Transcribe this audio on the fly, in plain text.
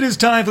It is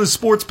time for the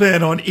Sports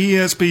Pen on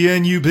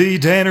ESPN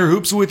UP. Tanner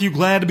Hoops with you.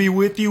 Glad to be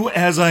with you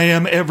as I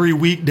am every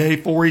weekday,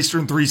 4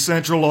 Eastern, 3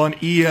 Central on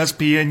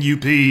ESPN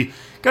UP.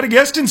 Got a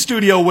guest in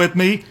studio with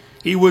me.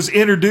 He was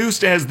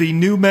introduced as the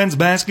new men's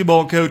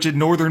basketball coach at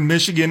Northern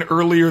Michigan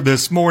earlier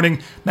this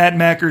morning. Matt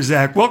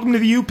Mackerzak, welcome to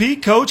the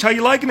UP, Coach. How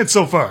you liking it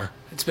so far?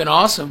 It's been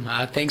awesome.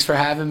 Thanks for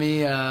having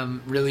me.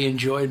 Really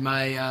enjoyed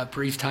my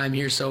brief time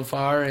here so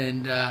far,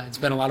 and it's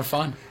been a lot of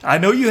fun. I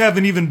know you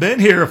haven't even been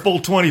here a full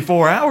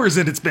 24 hours,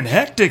 and it's been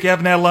hectic.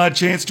 Haven't had a lot of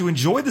chance to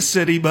enjoy the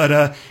city,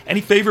 but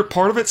any favorite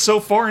part of it so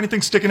far?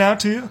 Anything sticking out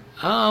to you?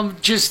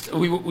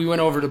 We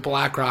went over to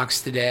Black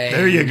Rocks today.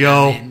 There you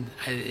go. And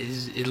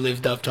it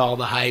lived up to all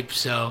the hype,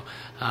 so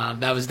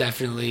that was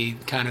definitely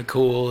kind of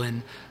cool.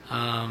 And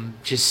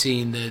just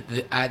seeing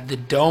the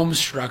dome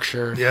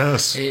structure.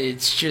 Yes.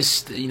 It's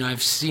just,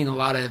 I've seen a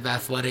lot of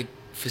athletic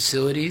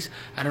facilities.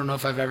 I don't know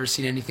if I've ever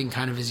seen anything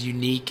kind of as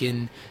unique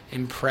and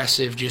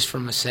impressive just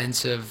from a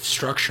sense of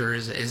structure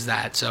as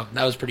that. So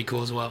that was pretty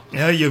cool as well.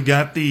 Yeah, you've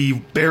got the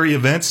Barry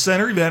Events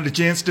Center. You've had a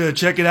chance to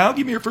check it out.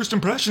 Give me your first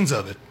impressions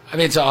of it. I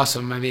mean, it's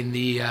awesome. I mean,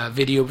 the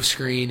video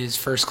screen is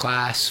first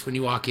class. When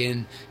you walk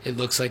in, it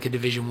looks like a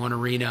Division I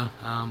arena,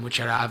 which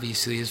it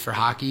obviously is for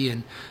hockey.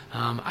 And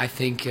I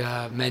think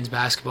men's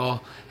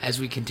basketball,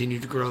 as we continue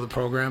to grow the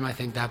program, I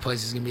think that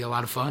place is going to be a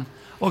lot of fun.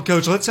 Well,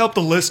 Coach, let's help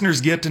the listeners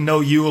get to know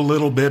you a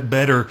little bit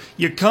better.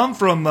 You come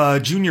from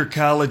junior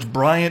college,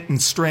 Bryant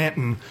and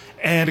Scranton,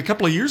 and a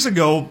couple of years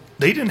ago,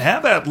 they didn't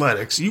have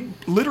athletics.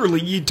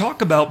 You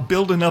talk about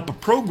building up a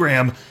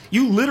program.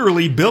 You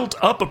literally built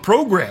up a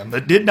program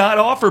that did not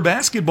offer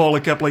basketball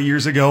a couple of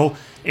years ago.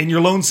 In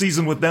your lone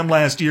season with them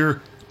last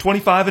year,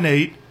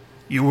 25-8,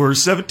 you were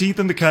 17th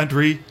in the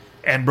country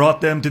and brought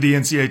them to the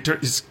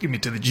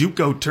to the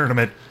JUCO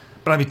tournament.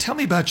 But I mean, tell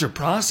me about your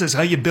process,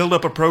 how you build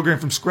up a program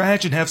from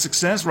scratch and have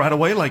success right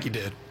away like you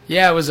did.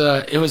 Yeah, it was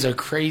a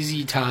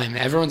crazy time.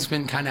 Everyone's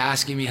been kind of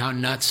asking me how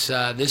nuts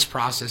this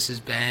process has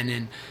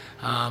been,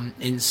 and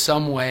in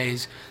some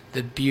ways,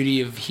 the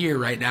beauty of here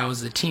right now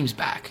is the team's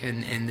back,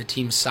 and the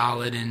team's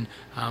solid and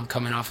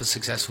coming off a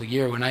successful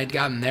year. When I had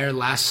gotten there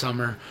last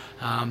summer,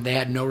 they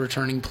had no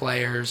returning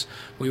players.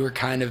 We were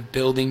kind of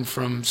building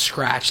from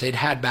scratch. They'd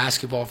had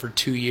basketball for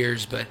 2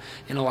 years, but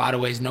in a lot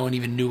of ways, no one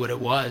even knew what it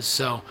was.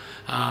 So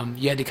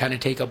you had to kind of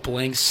take a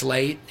blank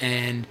slate,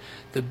 and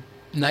the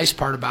nice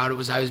part about it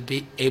was I was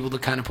able to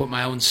kind of put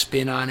my own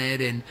spin on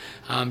it, and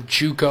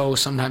JUCO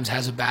sometimes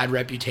has a bad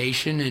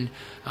reputation, and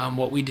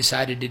what we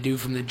decided to do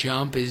from the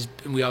jump is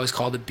we always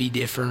called it be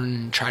different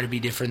and try to be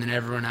different than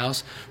everyone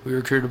else. We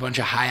recruited a bunch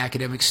of high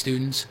academic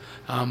students.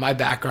 My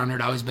background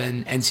had always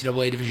been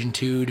NCAA Division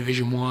II,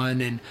 Division I,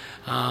 and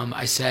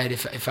I said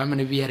if I'm going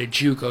to be at a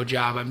JUCO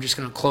job, I'm just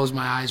going to close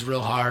my eyes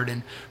real hard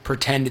and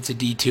pretend it's a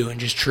D2 and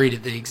just treat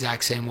it the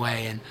exact same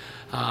way. And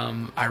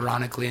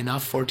ironically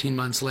enough, 14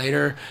 months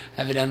later,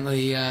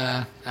 evidently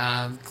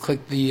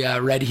clicked the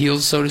red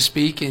heels, so to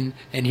speak, and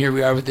here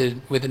we are with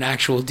an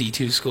actual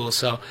D2 school.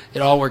 So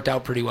it all worked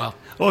out pretty well.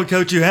 Well,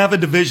 Coach, you have a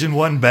Division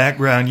I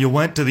background. You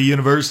went to the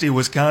University of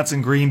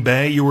Wisconsin-Green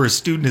Bay. You were a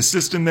student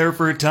assistant there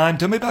for a time.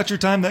 Tell me about your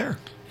time there.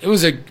 It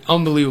was an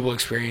unbelievable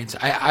experience.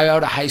 I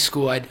out of high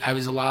school, I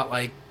was a lot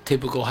like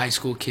typical high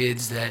school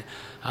kids that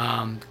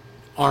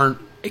aren't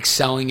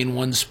excelling in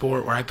one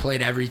sport, where I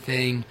played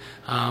everything.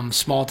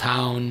 Small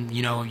town,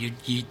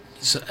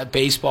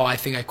 baseball, I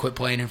think I quit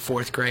playing in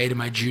 4th grade. In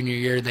my junior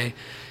year, they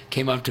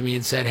came up to me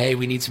and said, hey,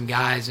 we need some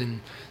guys,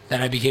 and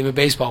then I became a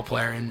baseball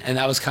player, and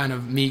that was kind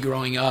of me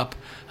growing up.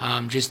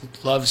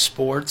 Just loved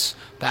sports.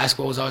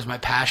 Basketball was always my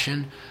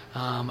passion.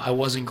 I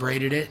wasn't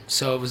great at it,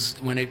 so it was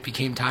when it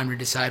became time to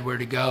decide where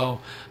to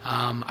go,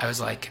 I was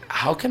like,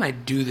 how can I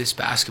do this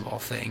basketball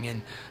thing?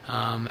 And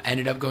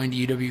ended up going to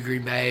UW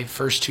Green Bay.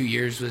 First 2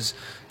 years was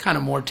kind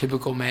of more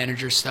typical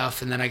manager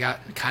stuff, and then I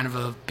got kind of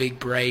a big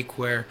break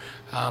where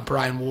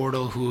Brian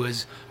Wardle, who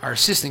was our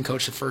assistant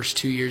coach the first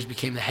 2 years,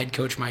 became the head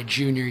coach my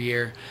junior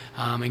year.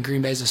 And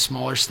Green Bay is a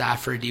smaller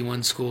staff for a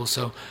D1 school,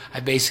 so I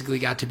basically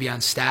got to be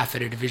on staff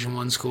at a Division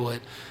I school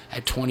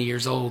at 20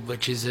 years old,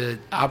 which is an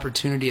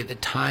opportunity at the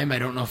time. I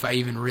don't know if I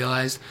even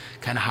realized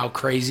kind of how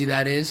crazy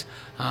that is.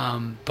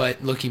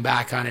 But looking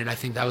back on it, I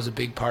think that was a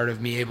big part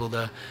of me able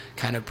to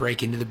kind of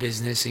break into the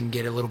business and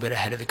get a little bit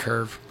ahead of the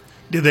curve.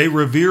 Did they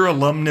revere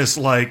alumnus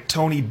like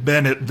Tony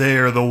Bennett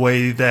there the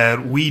way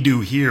that we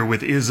do here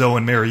with Izzo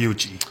and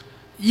Mariucci?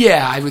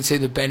 Yeah, I would say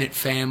the Bennett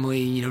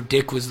family,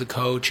 Dick was the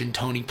coach and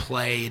Tony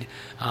played.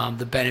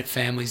 The Bennett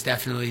family is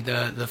definitely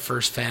the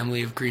first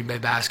family of Green Bay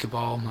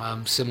basketball,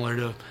 similar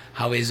to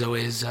how Izzo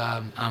is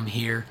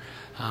here.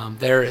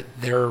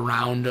 They're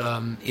around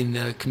in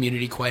the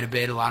community quite a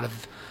bit. A lot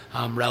of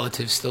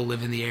relatives still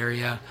live in the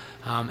area.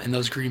 And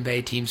those Green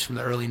Bay teams from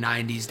the early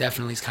 90s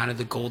definitely is kind of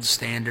the gold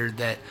standard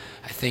that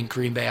I think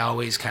Green Bay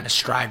always kind of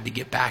strived to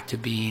get back to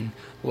being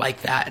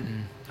like that,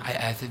 and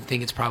I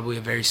think it's probably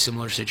a very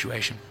similar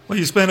situation. Well,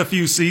 you spent a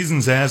few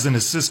seasons as an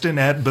assistant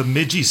at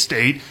Bemidji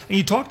State, and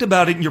you talked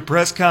about it in your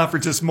press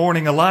conference this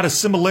morning, a lot of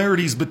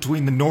similarities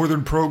between the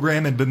Northern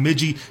program and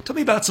Bemidji. Tell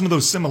me about some of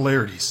those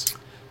similarities.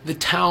 The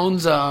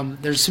towns,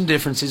 there's some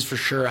differences for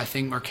sure. I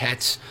think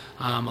Marquette's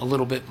a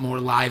little bit more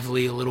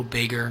lively, a little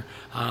bigger,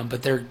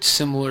 but they're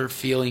similar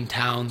feeling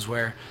towns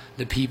where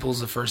the people's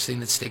the first thing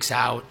that sticks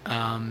out.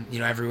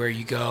 Everywhere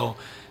you go,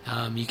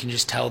 you can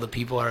just tell the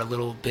people are a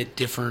little bit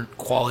different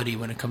quality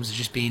when it comes to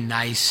just being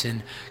nice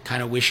and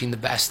kind of wishing the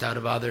best out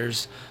of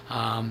others.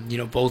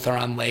 Both are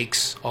on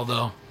lakes,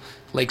 although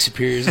Lake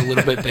Superior is a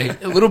little bit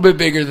big, a little bit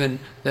bigger than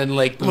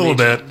Lake Bemidji. A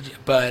little bit,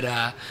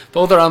 but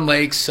both are on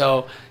lakes,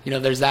 so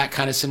there's that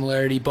kind of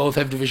similarity. Both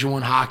have Division I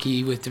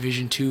hockey with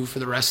Division II for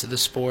the rest of the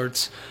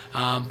sports,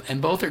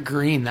 and both are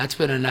green. That's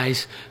been a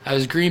nice. I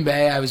was Green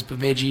Bay, I was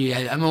Bemidji.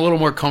 I'm a little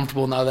more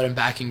comfortable now that I'm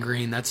back in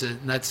green.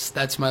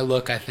 That's my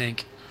look, I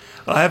think.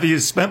 Have you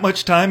spent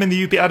much time in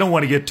the UP? I don't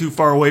want to get too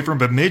far away from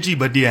Bemidji,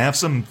 but do you have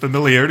some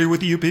familiarity with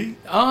the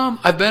UP?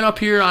 I've been up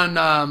here on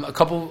a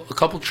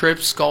couple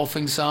trips,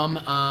 golfing some,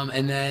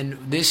 and then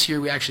this year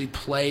we actually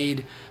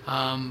played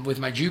with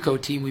my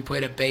JUCO team. We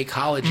played at Bay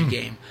College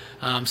game,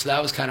 so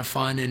that was kind of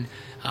fun.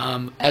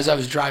 And as I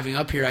was driving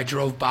up here, I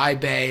drove by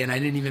Bay, and I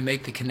didn't even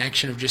make the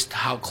connection of just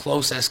how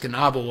close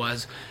Escanaba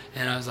was.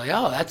 And I was like,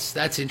 oh,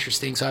 that's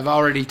interesting. So I've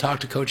already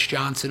talked to Coach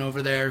Johnson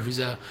over there, who's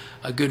a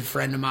good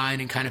friend of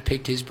mine, and kind of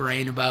picked his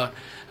brain about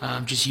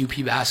just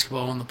UP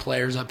basketball and the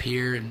players up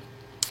here and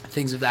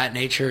things of that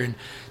nature. And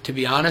to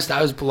be honest,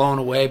 I was blown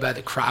away by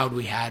the crowd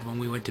we had when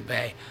we went to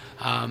Bay.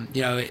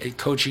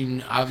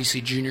 Coaching,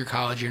 obviously, junior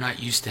college, you're not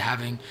used to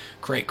having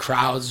great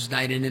crowds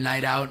night in and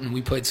night out, and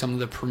we played some of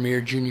the premier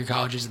junior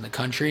colleges in the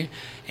country.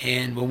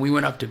 And when we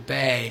went up to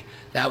Bay,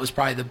 that was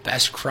probably the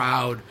best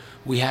crowd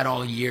we had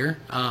all year,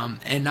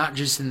 and not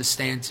just in the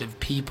stance of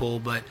people,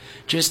 but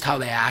just how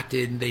they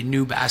acted. They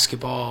knew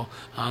basketball.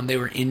 They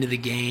were into the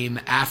game.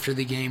 After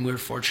the game, we were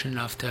fortunate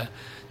enough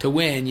to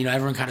win.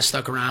 Everyone kind of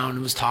stuck around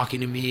and was talking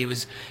to me.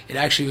 It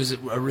actually was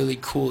a really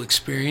cool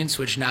experience,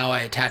 which now I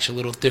attach a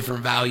little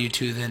different value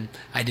to than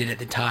I did at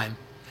the time.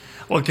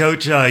 Well,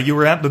 Coach, you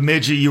were at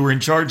Bemidji. You were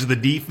in charge of the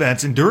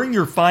defense, and during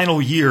your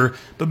final year,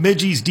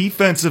 Bemidji's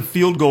defensive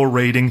field goal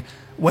rating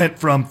went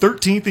from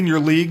 13th in your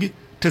league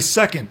to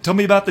 2nd. Tell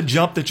me about the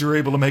jump that you were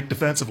able to make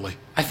defensively.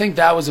 I think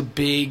that was a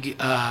big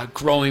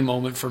growing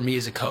moment for me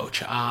as a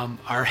coach.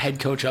 Our head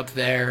coach up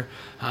there,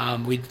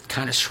 we'd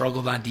kind of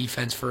struggled on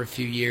defense for a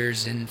few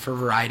years and for a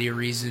variety of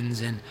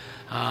reasons. And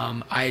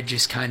I had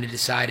just kind of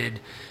decided,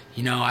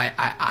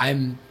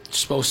 I'm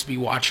supposed to be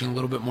watching a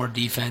little bit more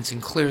defense,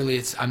 and clearly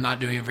I'm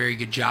not doing a very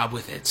good job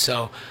with it.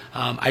 So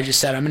I just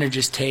said I'm going to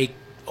just take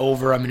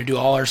over. I'm going to do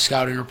all our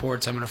scouting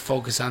reports. I'm going to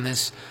focus on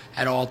this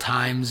at all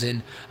times.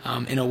 And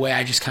in a way,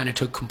 I just kind of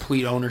took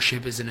complete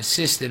ownership as an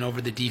assistant over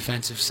the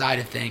defensive side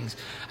of things.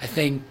 I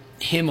think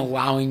him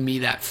allowing me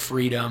that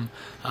freedom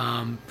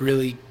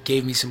really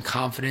gave me some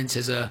confidence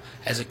as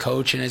a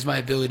coach and as my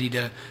ability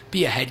to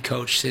be a head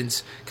coach,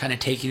 since kind of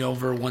taking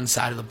over one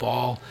side of the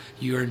ball,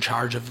 you're in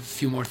charge of a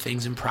few more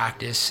things in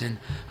practice. And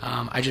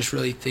I just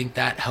really think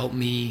that helped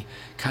me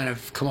kind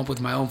of come up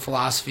with my own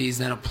philosophies,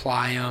 then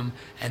apply them,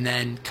 and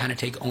then kind of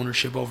take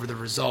ownership over the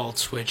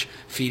results, which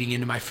feeding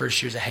into my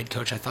first year as a head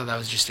coach, I thought that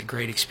was just a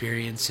great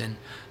experience, and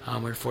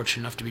we were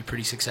fortunate enough to be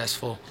pretty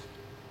successful.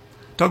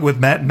 Talk with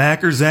Matt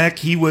Makerzak.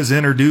 He was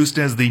introduced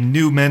as the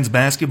new men's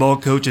basketball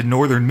coach at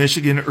Northern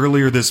Michigan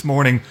earlier this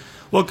morning.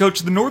 Well, Coach,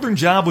 the Northern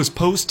job was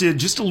posted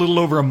just a little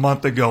over a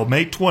month ago,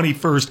 May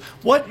 21st.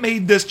 What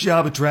made this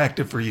job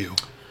attractive for you?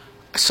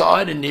 I saw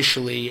it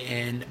initially,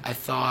 and I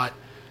thought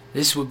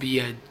this would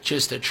be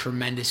just a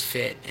tremendous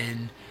fit.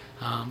 And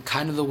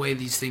kind of the way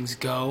these things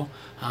go,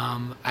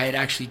 I had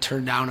actually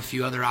turned down a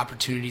few other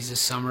opportunities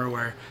this summer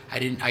where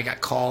I got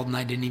called and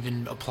I didn't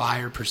even apply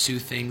or pursue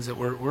things that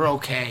were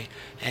okay.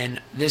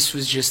 And this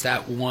was just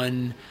that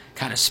one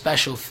kind of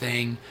special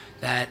thing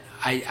that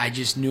I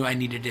just knew I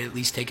needed to at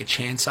least take a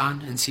chance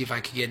on and see if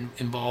I could get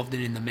involved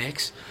in the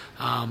mix.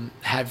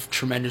 Have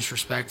tremendous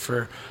respect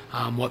for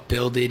what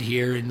Bill did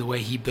here and the way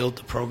he built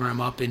the program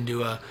up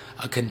into a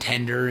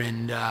contender,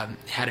 and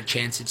had a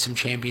chance at some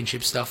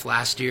championship stuff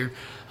last year.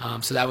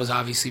 So that was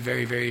obviously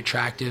very, very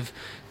attractive.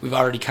 We've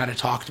already kind of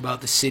talked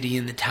about the city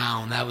and the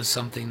town. That was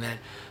something that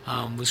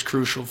was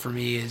crucial for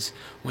me, is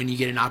when you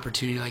get an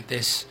opportunity like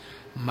this,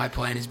 my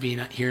plan is being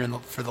here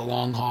for the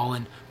long haul,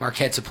 and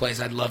Marquette's a place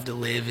I'd love to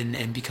live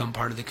and become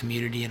part of the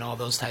community and all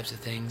those types of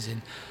things.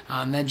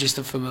 And then just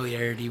the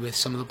familiarity with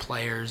some of the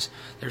players.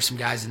 There's some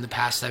guys in the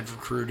past I've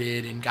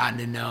recruited and gotten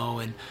to know,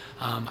 and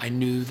I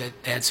knew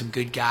that they had some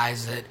good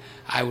guys that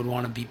I would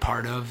want to be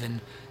part of.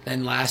 And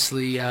then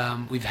lastly,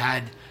 I've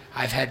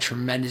had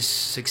tremendous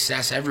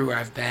success everywhere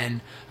I've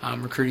been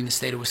recruiting the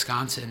state of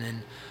Wisconsin,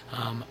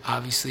 and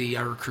obviously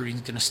our recruiting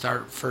is going to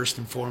start first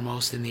and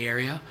foremost in the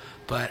area,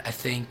 but I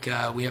think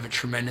we have a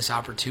tremendous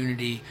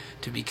opportunity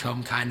to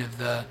become kind of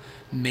the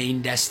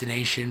main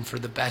destination for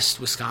the best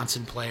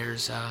Wisconsin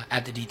players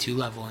at the D2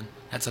 level, and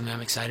that's something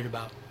I'm excited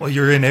about. Well,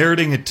 you're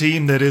inheriting a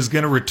team that is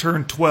going to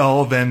return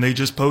 12, and they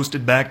just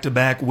posted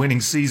back-to-back winning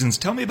seasons.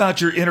 Tell me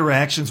about your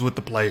interactions with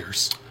the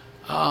players.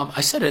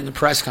 I said it in the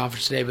press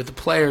conference today, but the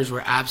players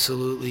were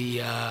absolutely,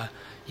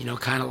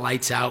 kind of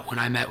lights out when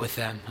I met with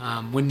them.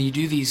 When you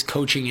do these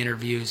coaching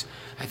interviews,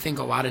 I think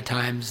a lot of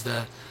times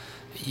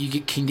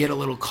can get a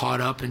little caught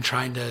up in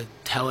trying to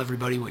tell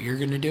everybody what you're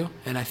going to do,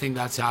 and I think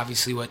that's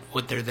obviously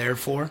what they're there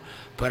for.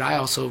 But I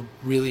also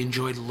really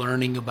enjoyed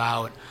learning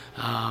about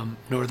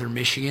Northern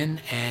Michigan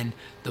and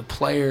the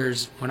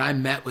players. When I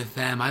met with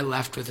them, I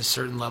left with a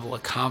certain level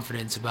of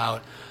confidence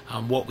about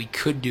what we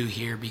could do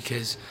here,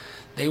 because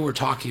they were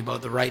talking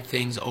about the right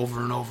things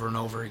over and over and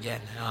over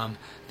again.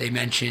 They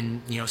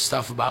mentioned,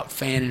 stuff about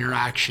fan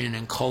interaction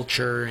and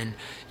culture, and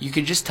you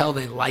could just tell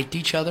they liked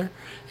each other.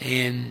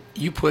 And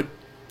you put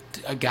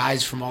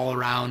guys from all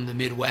around the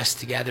Midwest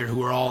together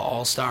who are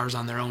all stars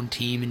on their own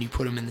team, and you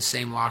put them in the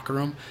same locker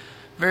room.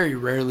 Very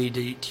rarely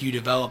do you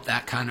develop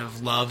that kind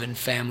of love and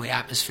family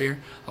atmosphere.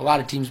 A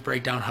lot of teams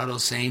break down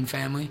huddles saying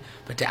family,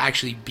 but to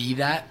actually be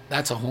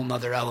that's a whole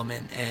nother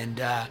element. And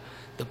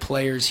the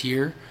players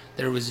here,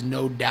 there was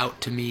no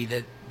doubt to me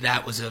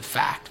that was a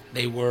fact.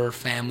 They were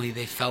family.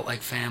 They felt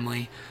like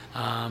family.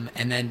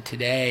 And then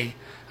today,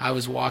 I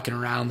was walking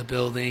around the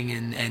building,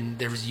 and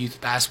there was a youth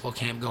basketball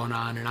camp going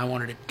on, and I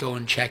wanted to go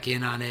and check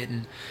in on it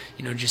and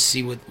just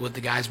see what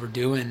the guys were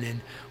doing.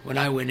 And when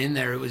I went in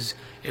there, it was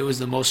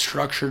the most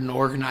structured and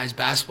organized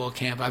basketball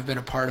camp I've been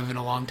a part of in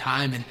a long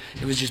time, and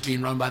it was just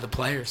being run by the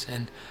players.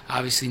 And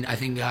obviously, I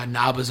think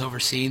Naba's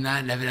overseeing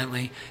that, and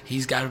evidently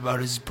he's got about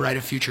as bright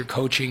a future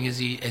coaching as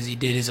he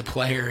did as a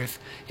player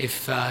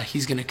if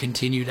he's going to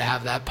continue to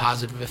have that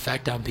positive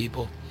effect on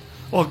people.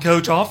 Well,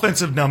 Coach,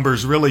 offensive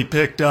numbers really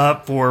picked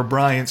up for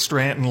Bryant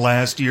Stratton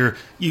last year.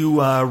 You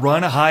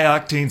run a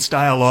high-octane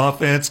style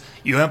offense.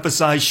 You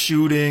emphasize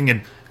shooting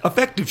and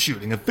effective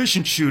shooting,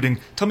 efficient shooting.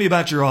 Tell me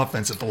about your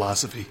offensive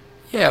philosophy.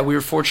 Yeah, we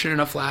were fortunate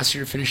enough last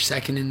year to finish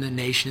second in the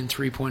nation in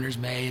three-pointers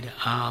made.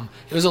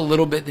 It was a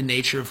little bit the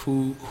nature of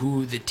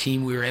who the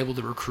team we were able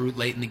to recruit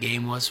late in the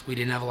game was. We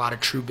didn't have a lot of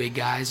true big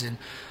guys, and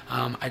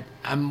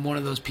I'm one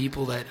of those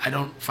people that I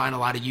don't find a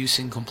lot of use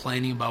in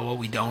complaining about what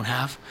we don't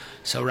have.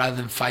 So rather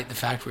than fight the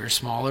fact we were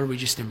smaller, we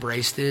just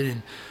embraced it,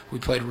 and we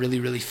played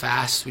really, really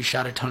fast. We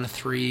shot a ton of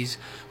threes.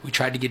 We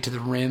tried to get to the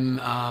rim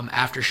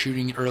after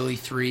shooting early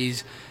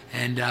threes,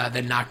 and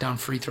then knock down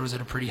free throws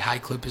at a pretty high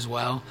clip as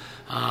well.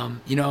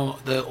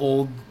 The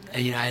old,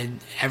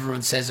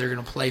 everyone says they're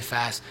going to play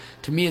fast.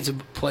 To me,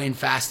 playing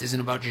fast isn't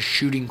about just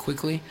shooting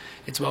quickly.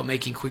 It's about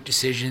making quick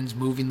decisions,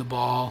 moving the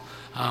ball.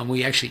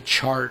 We actually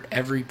chart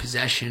every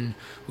possession.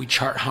 We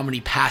chart how many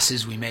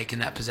passes we make in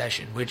that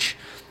possession, which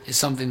is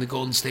something the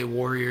Golden State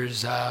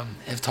Warriors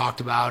have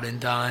talked about and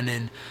done.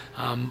 And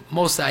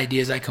most of the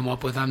ideas I come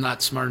up with, I'm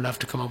not smart enough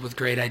to come up with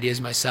great ideas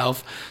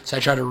myself, so I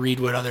try to read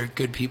what other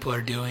good people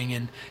are doing,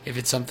 and if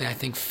it's something I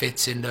think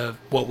fits into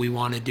what we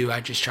want to do, I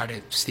just try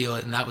to steal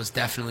it. And that was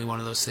definitely one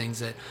of those things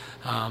that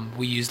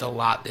we used a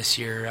lot this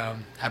year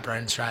at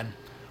Bryant Stratton.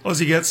 Well, as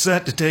you get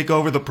set to take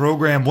over the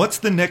program, what's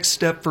the next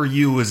step for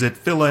you? Is it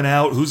filling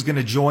out who's going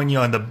to join you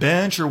on the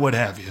bench or what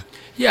have you?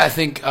 Yeah, I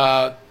think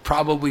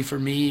probably for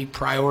me,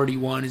 priority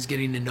one is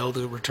getting to know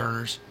the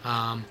returners.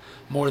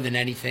 More than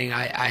anything,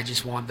 I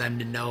just want them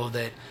to know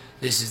that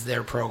this is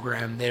their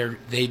program.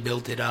 They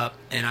built it up,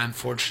 and I'm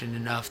fortunate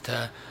enough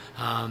to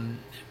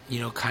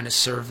kind of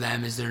serve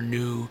them as their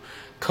new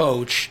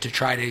coach to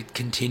try to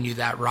continue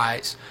that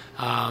rise.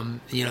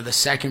 The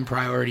second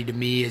priority to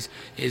me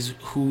is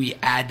who we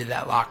add to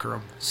that locker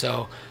room.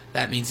 So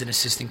that means an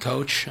assistant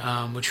coach,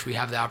 which we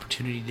have the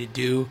opportunity to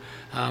do.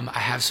 I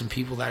have some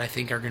people that I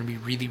think are going to be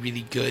really,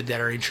 really good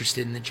that are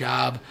interested in the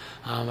job.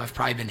 I've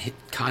probably been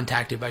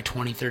contacted by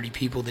 20, 30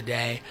 people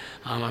today.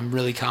 I'm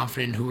really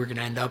confident in who we're going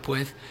to end up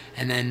with.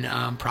 And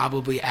then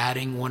probably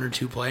adding one or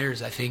two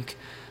players. I think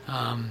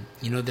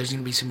there's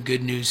going to be some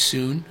good news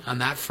soon on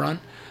that front.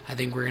 I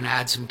think we're going to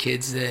add some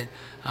kids that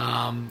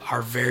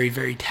are very,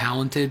 very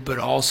talented, but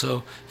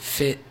also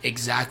fit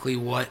exactly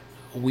what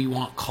we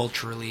want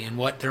culturally and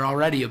what they're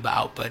already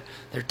about, but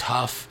they're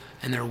tough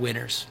and they're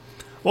winners.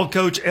 Well,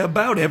 Coach,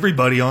 about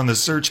everybody on the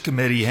search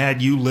committee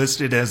had you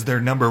listed as their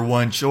number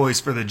one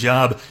choice for the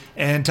job,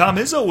 and Tom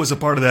Izzo was a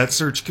part of that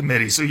search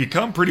committee, so you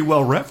come pretty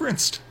well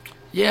referenced.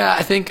 Yeah,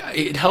 I think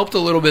it helped a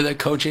little bit that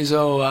Coach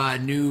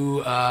Izzo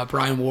knew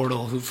Brian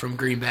Wardle, who from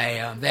Green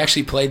Bay. They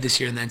actually played this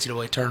year in the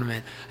NCAA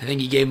tournament. I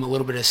think he gave him a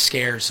little bit of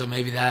scare, so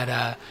maybe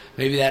that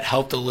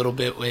helped a little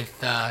bit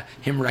with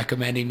him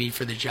recommending me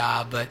for the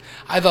job. But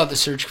I thought the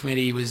search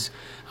committee was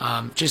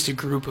just a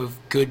group of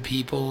good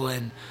people,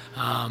 and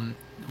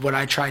what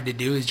I tried to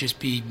do is just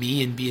be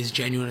me and be as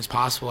genuine as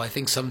possible. I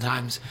think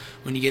sometimes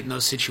when you get in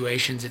those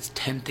situations, it's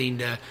tempting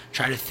to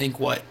try to think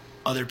what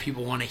other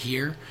people want to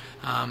hear.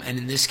 And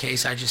in this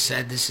case, I just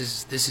said, this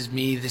is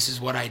me, this is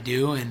what I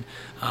do, and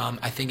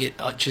I think it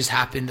just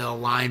happened to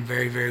align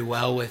very, very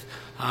well with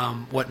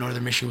what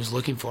Northern Michigan was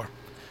looking for.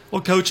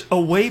 Well, Coach,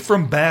 away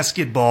from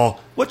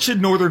basketball, what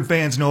should Northern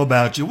fans know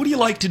about you? What do you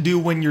like to do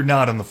when you're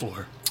not on the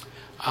floor?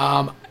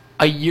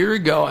 A year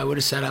ago, I would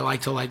have said I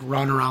like to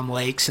run around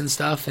lakes and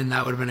stuff, and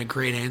that would have been a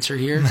great answer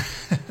here.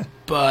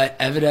 But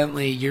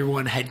evidently, year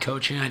one head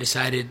coaching, I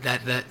decided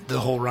that the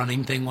whole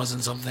running thing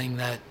wasn't something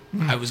that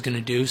I was going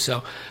to do,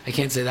 so I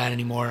can't say that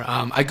anymore.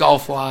 I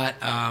golf a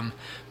lot.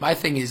 My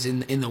thing is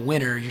in the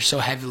winter, you're so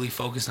heavily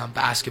focused on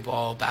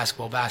basketball,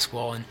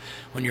 and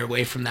when you're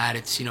away from that,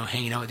 it's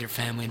hanging out with your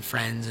family and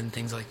friends and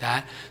things like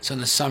that. So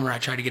in the summer, I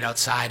try to get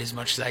outside as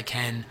much as I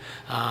can,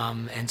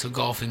 and so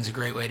golfing's a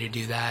great way to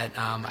do that.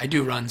 I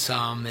do run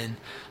some, and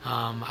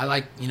I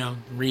like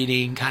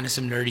reading kind of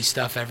some nerdy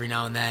stuff every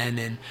now and then,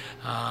 and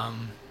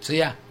so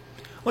yeah.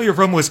 Well, you're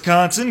from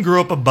Wisconsin, grew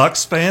up a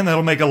Bucks fan.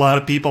 That'll make a lot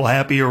of people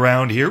happy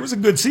around here. It was a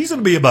good season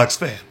to be a Bucks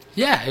fan.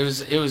 Yeah,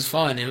 it was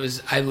fun.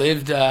 I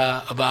lived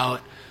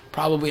about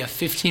probably a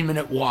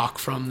 15-minute walk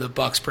from the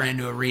Bucks brand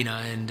new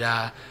arena, and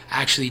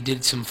actually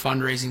did some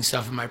fundraising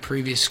stuff in my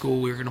previous school.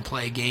 We were going to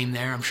play a game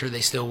there. I'm sure they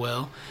still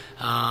will.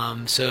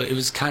 So it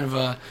was kind of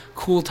a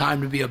cool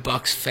time to be a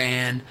Bucks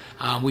fan.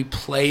 We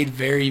played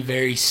very,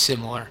 very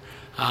similar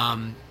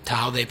to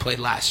how they played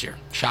last year.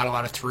 Shot a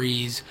lot of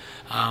threes,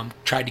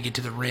 tried to get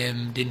to the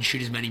rim, didn't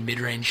shoot as many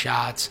mid-range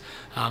shots.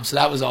 So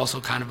that was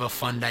also kind of a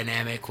fun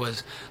dynamic.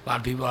 Was a lot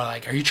of people are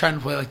like, "Are you trying to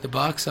play like the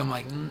Bucks?" I'm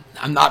like,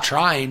 "I'm not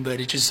trying,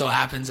 but it just so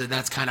happens that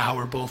that's kind of how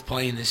we're both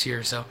playing this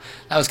year." So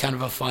that was kind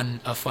of a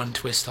fun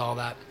twist to all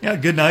that. Yeah,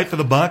 good night for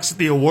the Bucks at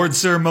the awards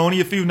ceremony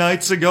a few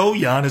nights ago.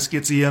 Giannis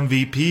gets the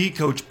MVP,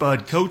 Coach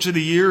Bud Coach of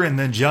the Year, and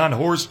then John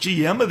Horst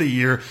GM of the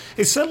Year.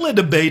 Hey, settle a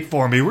debate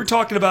for me. We're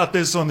talking about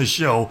this on the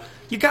show.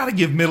 You got to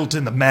give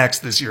Middleton the max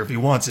this year if he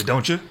wants it,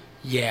 don't you?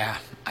 Yeah.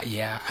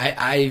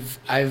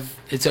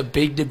 It's a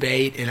big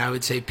debate, and I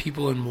would say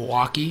people in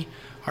Milwaukee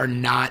are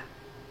not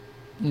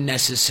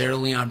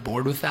necessarily on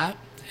board with that,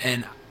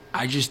 and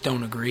I just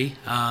don't agree.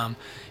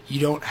 You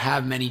don't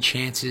have many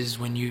chances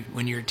when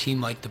you're a team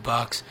like the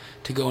Bucks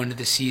to go into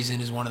the season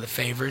as one of the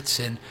favorites,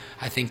 and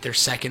I think they're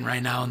second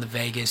right now in the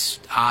Vegas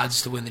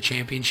odds to win the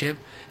championship.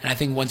 And I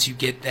think once you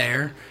get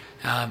there,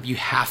 you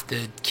have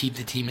to keep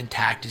the team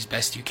intact as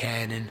best you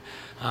can, and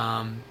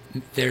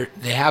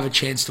they have a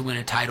chance to win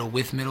a title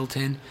with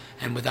Middleton,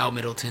 and without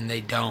Middleton they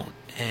don't.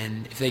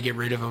 And if they get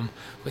rid of him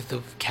with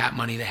the cap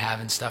money they have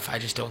and stuff, I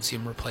just don't see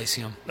them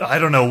replacing him. I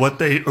don't know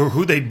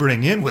who they'd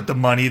bring in with the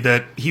money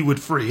that he would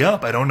free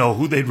up. I don't know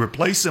who they'd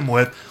replace him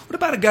with. What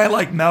about a guy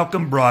like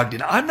Malcolm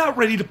Brogdon? I'm not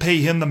ready to pay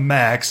him the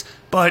max,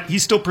 but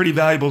he's still pretty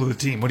valuable to the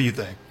team. What do you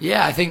think?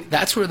 Yeah, I think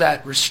that's where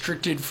that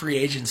restricted free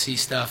agency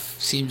stuff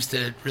seems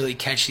to really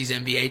catch these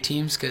NBA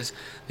teams, because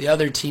the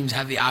other teams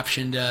have the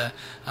option to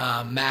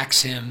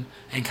max him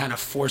and kind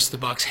of force the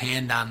Bucks'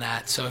 hand on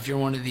that. So if you're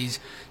one of these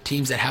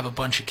teams that have a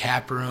bunch of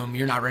cap room,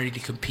 you're not ready to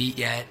compete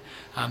yet,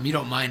 you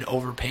don't mind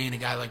overpaying a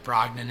guy like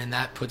Brogdon, and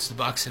that puts the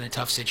Bucks in a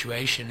tough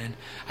situation. And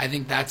I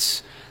think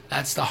that's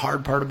the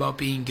hard part about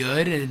being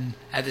good, and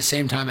at the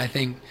same time, I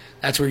think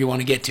that's where you want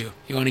to get to.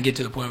 You want to get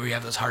to the point where you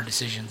have those hard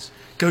decisions.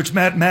 Coach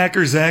Matt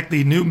Makerzak,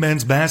 the new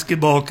men's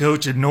basketball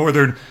coach at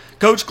Northern.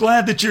 Coach,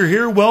 glad that you're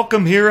here.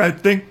 Welcome here. I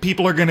think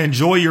people are going to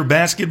enjoy your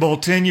basketball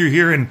tenure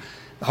here, and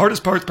the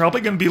hardest part's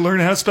probably going to be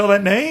learning how to spell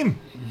that name.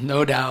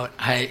 No doubt.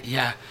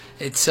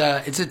 It's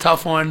a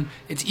tough one.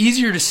 It's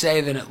easier to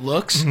say than it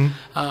looks.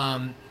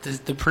 Mm-hmm.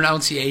 The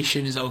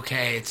pronunciation is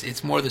okay.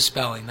 It's more the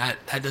spelling. That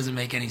doesn't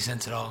make any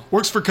sense at all.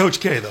 Works for Coach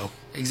K, though.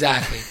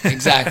 Exactly.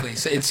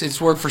 So it's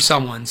worked for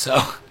someone.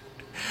 So.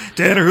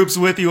 Tanner Hoops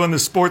with you on the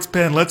Sports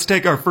Pen. Let's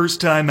take our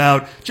first time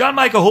out. John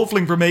Michael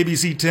Hofling from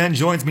ABC 10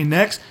 joins me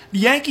next. The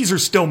Yankees are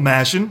still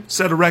mashing.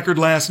 Set a record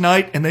last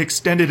night, and they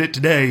extended it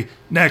today.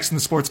 Next in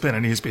the Sports Pen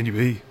on ESPN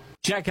UP.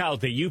 Check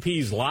out the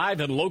UP's live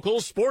and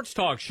local sports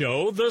talk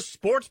show, The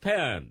Sports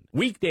Pen.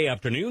 Weekday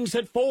afternoons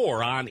at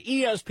 4 on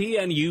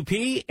ESPN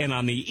UP and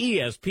on the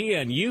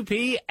ESPN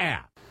UP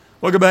app.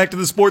 Welcome back to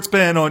the Sports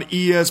Pen on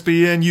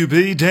ESPN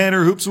UP.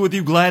 Tanner Hoops with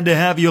you. Glad to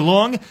have you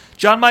along.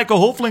 John Michael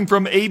Hofling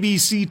from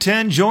ABC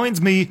 10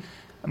 joins me.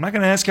 I'm not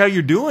going to ask how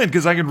you're doing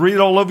because I can read it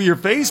all over your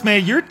face,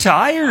 man. You're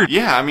tired.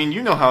 Yeah, I mean,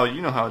 you know how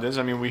it is.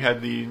 I mean, we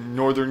had the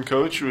Northern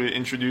coach who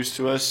introduced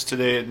to us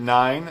today at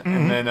 9, mm-hmm.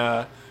 and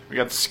then we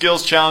got the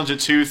skills challenge at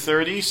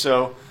 2:30.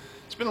 So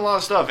it's been a lot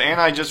of stuff.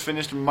 And I just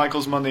finished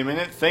Michael's Monday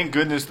Minute. Thank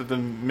goodness that the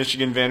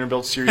Michigan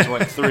Vanderbilt series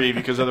went 3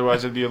 because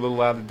otherwise it'd be a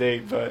little out of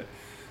date. But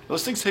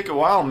those things take a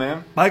while,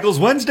 man. Michael's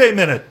Wednesday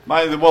Minute.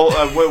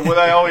 What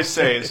I always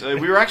say is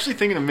we were actually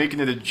thinking of making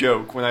it a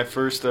joke when I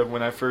first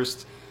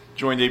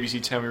joined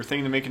ABC 10. We were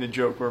thinking of making a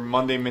joke where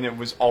Monday Minute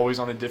was always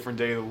on a different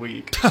day of the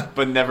week,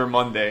 but never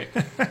Monday.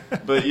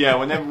 But yeah,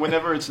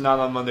 whenever it's not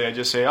on Monday, I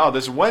just say, "Oh,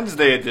 this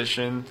Wednesday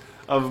edition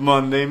of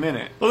Monday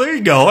Minute." Well, there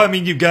you go. I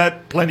mean, you've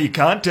got plenty of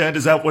content.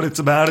 Is that what it's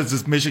about? Is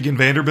this Michigan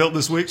Vanderbilt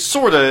this week?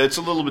 Sorta. It's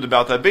a little bit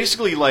about that.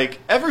 Basically, like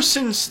ever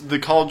since the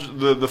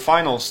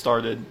finals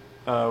started.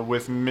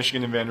 With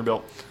Michigan and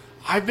Vanderbilt,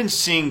 I've been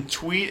seeing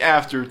tweet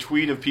after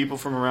tweet of people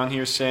from around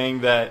here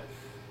saying that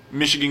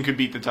Michigan could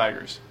beat the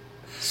Tigers.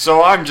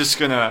 So I'm just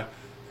going to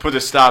put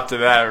a stop to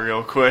that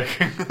real quick.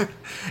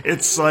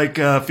 It's like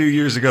a few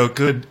years ago,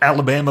 could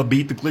Alabama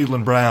beat the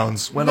Cleveland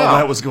Browns? When all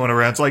that was going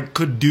around, it's like,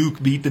 could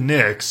Duke beat the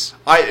Knicks?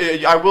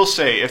 I will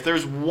say, if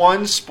there's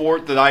one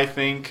sport that I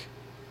think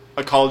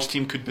a college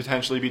team could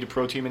potentially beat a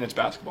pro team in, it's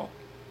basketball.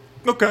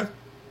 Okay.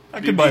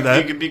 I could buy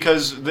that.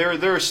 Because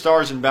there are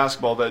stars in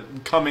basketball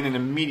that come in and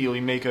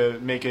immediately make a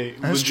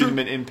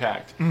legitimate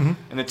impact. Mm-hmm.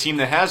 And a team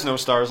that has no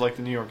stars like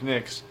the New York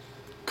Knicks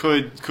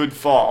could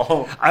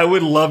fall. I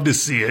would love to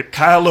see it.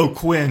 Kyle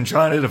O'Quinn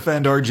trying to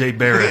defend R.J.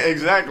 Barrett.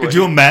 Exactly. Could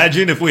you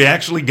imagine if we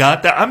actually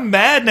got that? I'm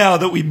mad now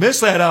that we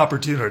missed that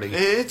opportunity.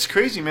 It's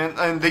crazy, man.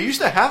 And they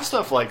used to have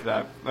stuff like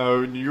that.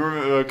 You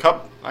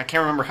remember I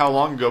can't remember how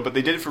long ago, but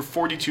they did it for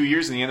 42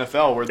 years in the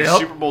NFL, where the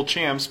Super Bowl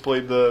champs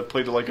played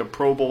like a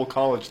Pro Bowl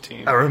college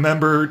team. I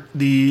remember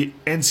the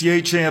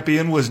NCAA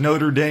champion was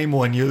Notre Dame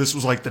one year. This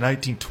was like the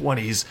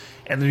 1920s,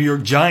 and the New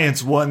York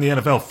Giants won the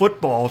NFL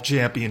football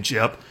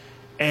championship.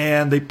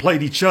 And they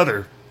played each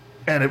other,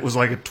 and it was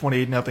like a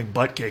 28-0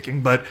 butt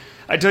kicking. But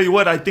I tell you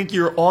what, I think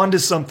you're onto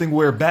something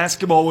where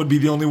basketball would be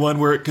the only one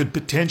where it could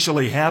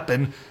potentially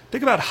happen.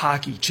 Think about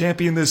hockey.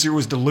 Champion this year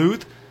was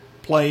Duluth,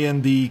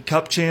 playing the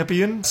Cup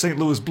champion, St.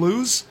 Louis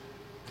Blues.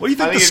 What do you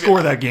think the score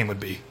of that game would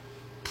be?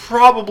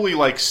 Probably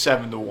like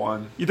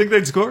 7-1. You think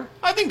they'd score?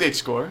 I think they'd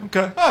score.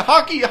 Okay.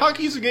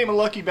 Hockey is a game of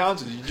lucky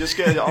bounces. You just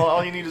get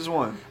all you need is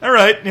one. All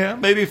right, yeah.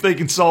 Maybe if they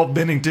can solve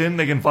Bennington,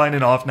 they can find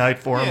an off night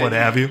for him, what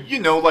have you. You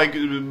know, like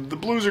the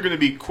Blues are going to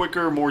be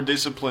quicker, more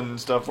disciplined and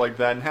stuff like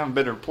that, and have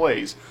better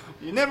plays.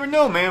 You never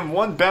know, man.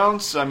 One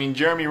bounce. I mean,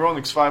 Jeremy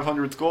Roenick's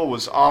 500th goal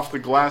was off the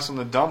glass on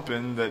the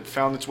dump-in that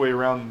found its way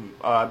around,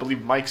 I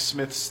believe, Mike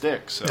Smith's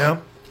stick. So. Yeah.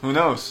 Who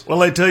knows?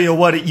 Well, I tell you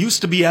what, it used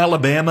to be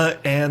Alabama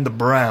and the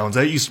Browns.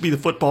 That used to be the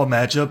football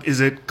matchup. Is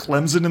it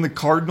Clemson and the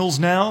Cardinals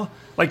now?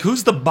 Like,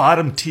 who's the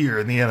bottom tier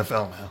in the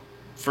NFL now?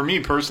 For me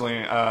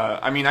personally,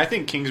 I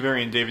think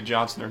Kingsbury and David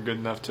Johnson are good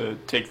enough to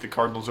take the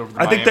Cardinals over the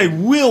Miami. Miami. I think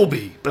they will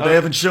be, but they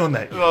haven't shown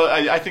that yet. Well,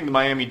 I think the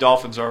Miami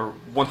Dolphins are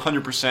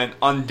 100%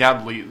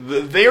 undoubtedly.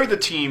 They are the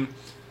team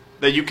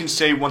that you can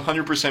say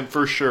 100%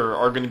 for sure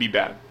are going to be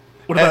bad.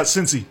 What about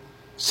Cincy?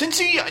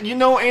 Cincy,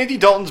 Andy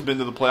Dalton's been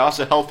to the playoffs,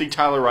 a healthy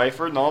Tyler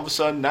Eifert, and all of a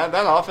sudden that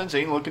offense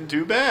ain't looking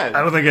too bad.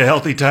 I don't think a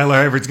healthy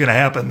Tyler Eifert's going to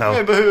happen, though.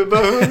 Yeah,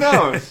 but who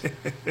knows?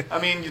 I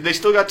mean, they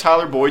still got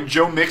Tyler Boyd,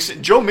 Joe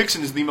Mixon. Joe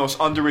Mixon is the most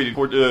underrated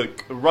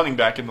running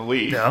back in the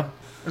league. Yeah.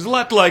 There's a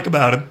lot to like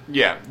about him.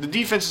 Yeah, the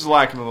defense is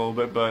lacking a little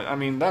bit, but, I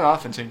mean, that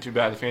offense ain't too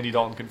bad if Andy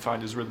Dalton can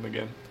find his rhythm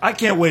again. I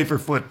can't wait for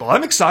football.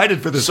 I'm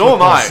excited for this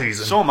football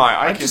season. So am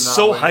I. I'm just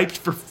so hyped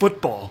for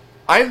football.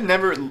 I've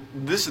never...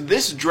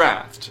 This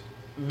draft...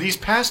 These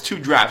past two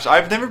drafts,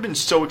 I've never been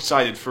so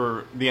excited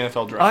for the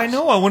NFL draft. I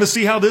know. I want to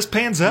see how this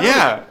pans out.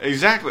 Yeah,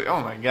 exactly.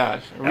 Oh, my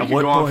gosh. We could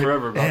go on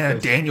forever about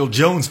this. Daniel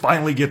Jones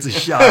finally gets a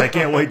shot. I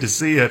can't wait to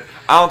see it.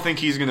 I don't think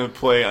he's going to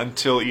play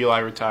until Eli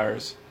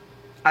retires.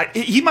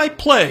 He might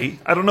play.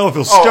 I don't know if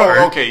he'll start.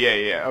 Oh,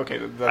 okay, yeah. Okay,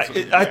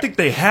 I think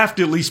they have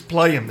to at least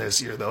play him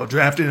this year, though,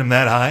 drafting him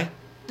that high.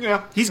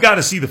 Yeah. He's got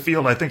to see the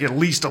field, I think, at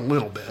least a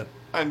little bit.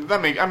 And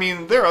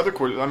there are other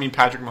quarterbacks.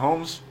 Patrick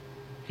Mahomes.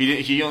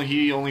 He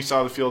only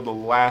saw the field the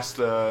last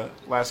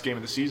game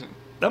of the season.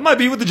 That might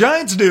be what the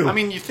Giants do. I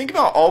mean, you think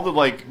about all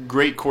the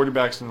great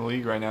quarterbacks in the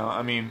league right now.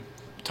 I mean,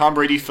 Tom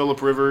Brady,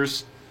 Phillip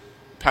Rivers,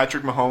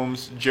 Patrick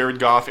Mahomes, Jared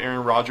Goff,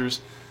 Aaron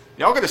Rodgers.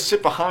 They all got to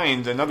sit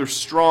behind another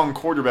strong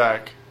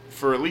quarterback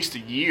for at least a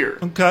year.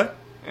 Okay.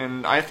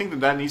 And I think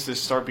that needs to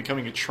start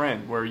becoming a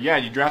trend where,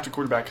 you draft a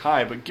quarterback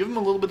high, but give him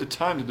a little bit of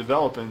time to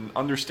develop and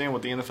understand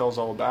what the NFL is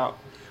all about.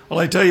 Well,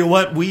 I tell you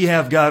what, we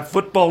have got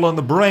football on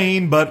the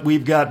brain, but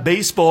we've got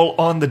baseball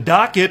on the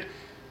docket.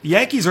 The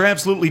Yankees are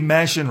absolutely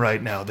mashing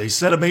right now. They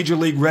set a major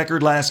league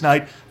record last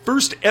night.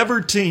 First ever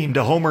team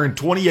to homer in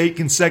 28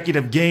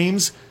 consecutive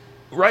games.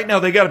 Right now,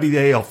 they got to be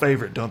the AL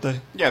favorite, don't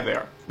they? Yeah, they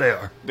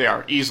are. They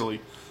are,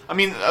 easily. I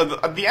mean,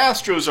 the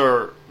Astros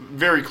are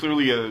very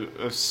clearly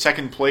a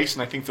second place,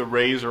 and I think the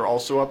Rays are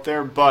also up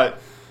there,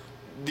 but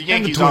the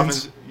Yankees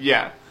offense...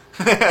 Yeah.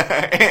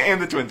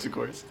 And the Twins, of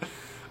course.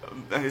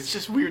 It's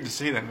just weird to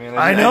say that, man.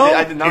 I know.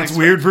 I did not. It's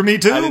weird for me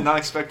too. I did not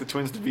expect the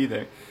Twins to be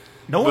there.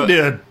 No one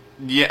did.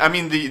 Yeah, I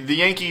mean the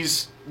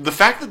Yankees. The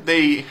fact that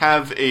they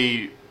have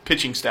a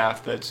pitching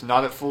staff that's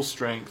not at full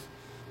strength,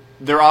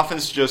 their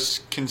offense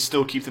just can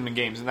still keep them in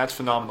games, and that's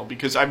phenomenal.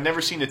 Because I've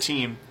never seen a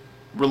team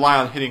rely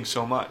on hitting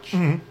so much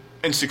and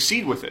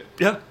succeed with it.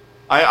 Yeah.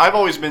 I've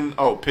always been,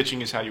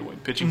 pitching is how you win.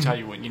 Pitching's how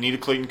you win. You need a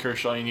Clayton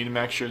Kershaw. You need a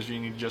Max Scherzer. You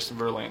need a Justin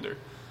Verlander.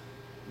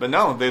 But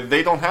no,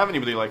 they don't have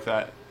anybody like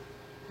that.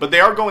 But they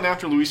are going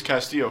after Luis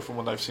Castillo, from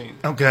what I've seen.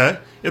 Okay.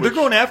 Yeah, they're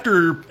going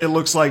after, it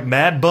looks like,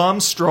 Mad Bum,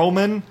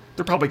 Stroman.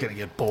 They're probably going to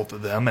get both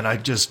of them, and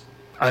I'm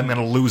going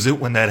to lose it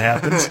when that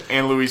happens.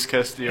 And Luis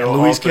Castillo.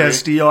 And Luis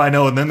Castillo, I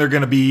know. And then they're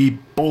going to be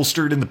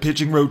bolstered in the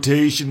pitching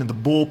rotation, and the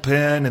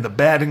bullpen, and the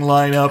batting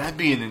lineup. That'd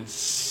be an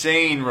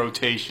insane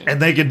rotation.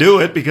 And they can do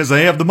it because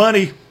they have the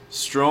money.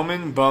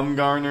 Stroman,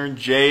 Bumgarner,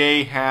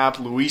 J.A. Happ,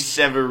 Luis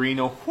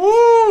Severino.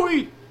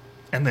 Whoo!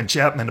 And then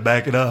Chapman to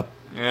back it up.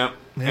 Yeah.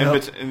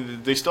 Yep.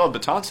 And they still have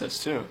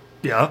Betances, too.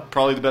 Yeah.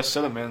 Probably the best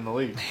setup man in the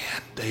league.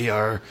 Man, they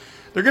are.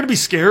 They're going to be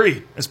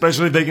scary,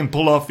 especially if they can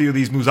pull off a few of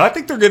these moves. I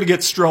think they're going to get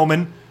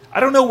Stroman.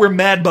 I don't know where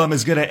Mad Bum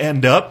is going to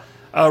end up.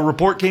 A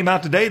report came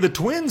out today. The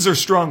Twins are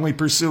strongly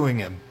pursuing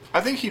him. I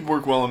think he'd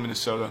work well in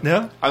Minnesota.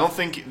 Yeah? I don't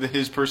think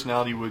his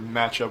personality would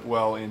match up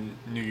well in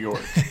New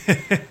York.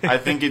 I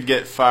think it'd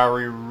get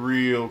fiery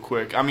real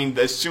quick. I mean,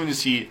 as soon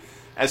as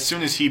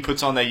he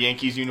puts on that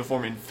Yankees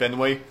uniform in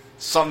Fenway,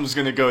 something's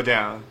going to go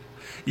down.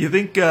 You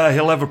think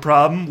he'll have a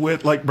problem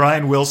with, like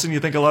Brian Wilson? You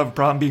think he'll have a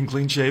problem being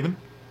clean-shaven?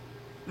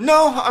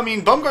 No, I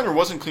mean, Bumgarner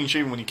wasn't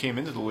clean-shaven when he came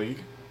into the league.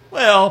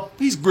 Well,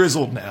 he's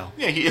grizzled now.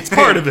 Yeah, it's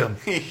part of him.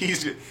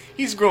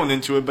 He's grown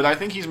into it, but I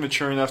think he's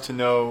mature enough to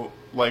know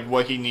like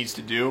what he needs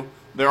to do.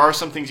 There are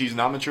some things he's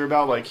not mature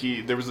about. Like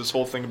there was this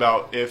whole thing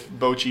about if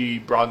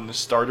Bochy brought in a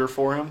starter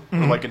for him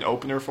or like an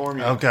opener for him.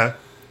 You know, Okay.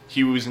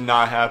 He was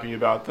not happy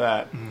about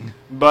that.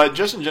 But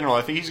just in general,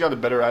 I think he's got a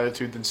better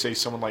attitude than say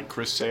someone like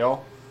Chris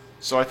Sale.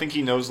 So I think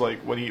he knows like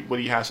what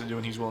he has to do,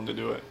 and he's willing to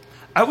do it.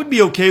 I would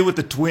be okay with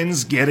the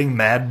Twins getting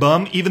Mad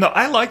Bum, even though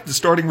I like the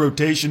starting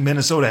rotation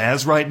Minnesota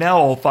has right now.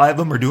 All 5 of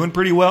them are doing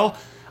pretty well.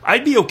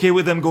 I'd be okay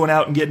with them going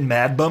out and getting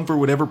Mad Bum for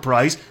whatever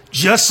price,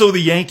 just so the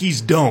Yankees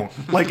don't.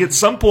 Like, at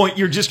some point,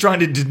 you're just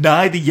trying to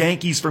deny the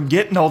Yankees from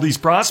getting all these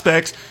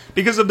prospects,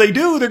 because if they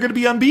do, they're going to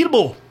be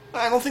unbeatable.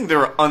 I don't think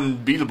they're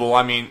unbeatable.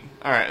 I mean,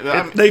 all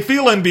right. They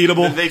feel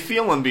unbeatable. They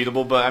feel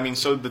unbeatable, but I mean,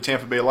 so did the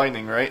Tampa Bay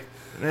Lightning, right?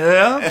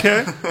 Yeah,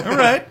 okay. All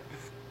right.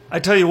 I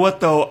tell you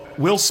what, though,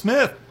 Will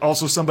Smith,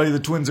 also somebody the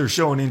Twins are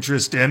showing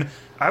interest in.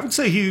 I would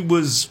say he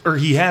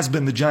has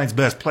been the Giants'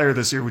 best player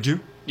this year, would you?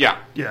 Yeah.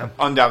 Yeah.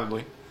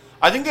 Undoubtedly.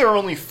 I think there are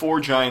only 4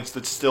 Giants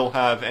that still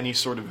have any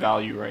sort of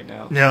value right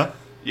now. Yeah.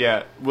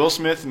 Yeah. Will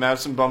Smith,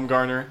 Madison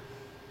Bumgarner,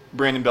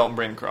 Brandon Belt, and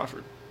Brandon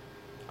Crawford.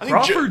 I think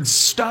Crawford's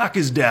stock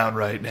is down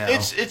right now.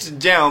 It's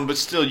down, but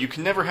still, you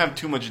can never have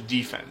too much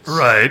defense.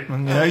 Right.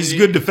 Yeah, he's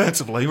good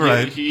defensively,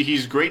 right. Yeah,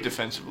 he's great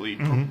defensively.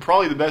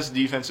 Probably the best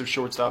defensive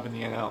shortstop in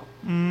the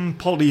NL.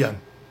 Paul DeYoung.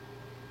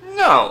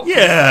 No.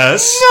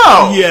 Yes.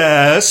 No.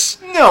 Yes.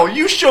 No,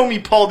 you show me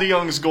Paul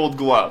DeYoung's Gold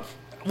Glove.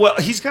 Well,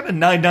 he's got a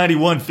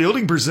 .991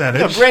 fielding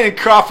percentage. Yeah, Brandon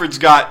Crawford's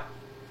got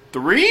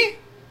 3?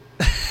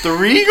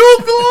 3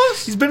 Gold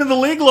Gloves? He's been in the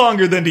league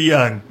longer than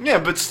DeYoung. Yeah,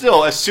 but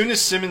still, as soon as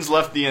Simmons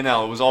left the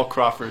NL, it was all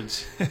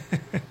Crawford's.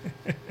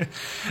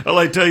 Well,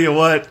 I tell you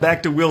what,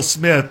 back to Will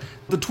Smith.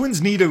 The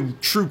Twins need a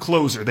true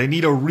closer. They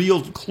need a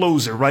real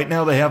closer. Right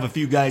now they have a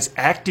few guys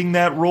acting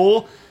that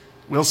role.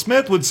 Will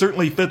Smith would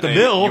certainly fit the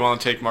bill. You want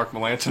to take Mark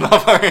Melancon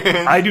off our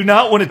hands? I do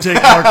not want to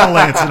take Mark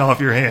Melancon off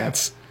your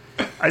hands.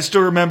 I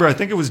still remember, I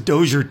think it was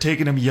Dozier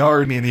taking him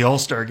yard me in the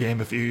All-Star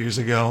game a few years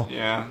ago.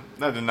 Yeah,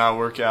 that did not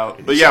work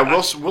out. But yeah,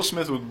 Will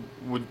Smith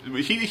would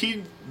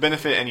he'd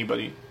benefit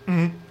anybody.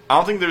 Mm-hmm. I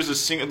don't think there's a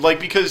single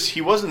because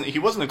he wasn't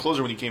a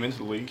closer when he came into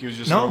the league. He was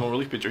just a normal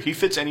relief pitcher. He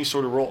fits any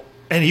sort of role,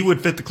 and he would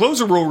fit the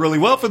closer role really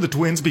well for the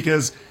Twins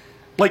because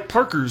Blake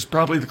Parker's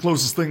probably the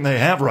closest thing they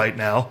have right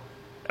now.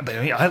 But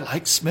I mean, I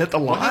like Smith a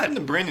lot. What happened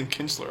to Brandon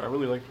Kinsler? I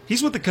really like.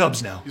 He's with the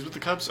Cubs now. He's with the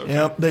Cubs. Okay.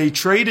 Yeah, they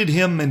traded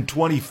him in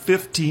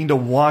 2015 to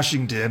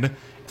Washington.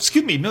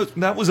 Excuse me, no,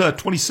 that was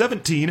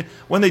 2017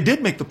 when they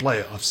did make the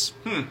playoffs.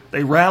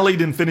 They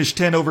rallied and finished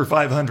 10 over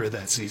 500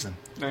 that season.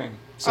 Dang.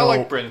 So, I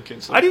like Brandon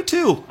Kinsler. I do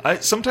too.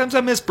 Sometimes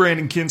I miss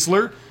Brandon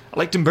Kinsler. I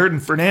liked him better than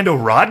Fernando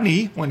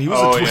Rodney when he was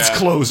a Twins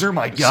closer.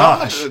 My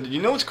gosh.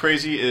 You know what's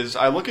crazy is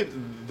I look at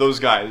those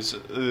guys,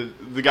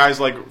 the guys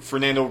like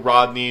Fernando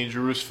Rodney,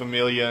 Jeurys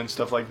Familia, and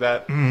stuff like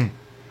that.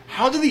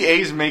 How do the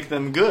A's make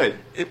them good?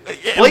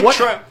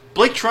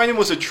 Blake Trinan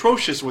was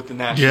atrocious with the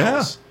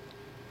Nationals. Yeah.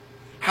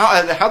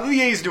 How do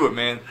the A's do it,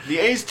 man? The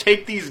A's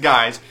take these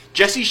guys.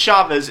 Jesse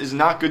Chavez is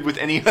not good with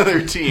any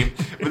other team,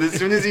 but as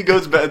soon as he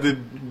goes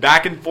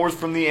back and forth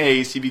from the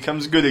A's, he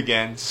becomes good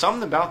again.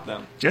 Something about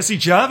them. Jesse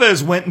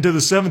Chavez went into the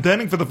 7th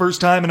inning for the first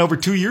time in over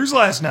 2 years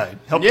last night.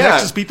 Helped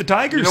Texas beat the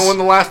Tigers. You know when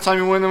the last time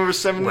he went over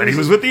 7 When he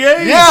was with the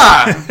A's.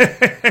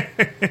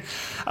 Yeah.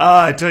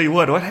 I tell you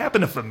what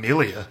happened to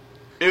Familia?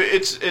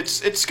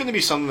 It's going to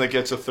be something that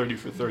gets a 30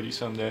 for 30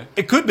 someday.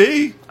 It could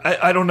be.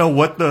 I don't know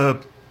what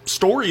the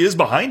story is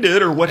behind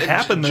it or what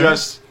happened there.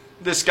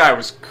 This guy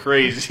was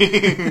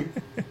crazy.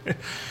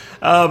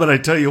 But I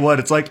tell you what,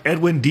 it's like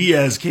Edwin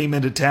Diaz came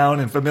into town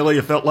and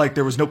Familia felt like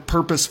there was no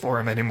purpose for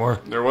him anymore.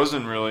 There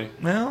wasn't really.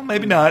 Well,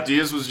 maybe not.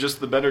 Diaz was just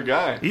the better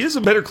guy. He is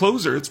a better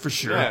closer, it's for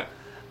sure. Yeah.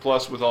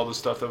 Plus, with all the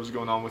stuff that was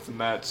going on with the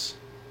Mets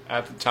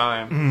at the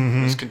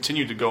time, it's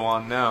continued to go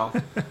on now.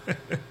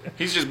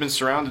 He's just been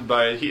surrounded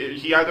by it.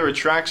 He either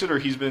attracts it or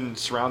he's been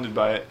surrounded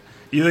by it.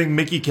 You think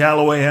Mickey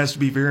Callaway has to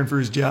be fearing for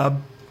his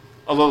job?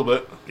 A little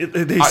bit.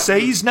 They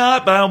say he's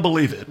not, but I don't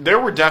believe it. There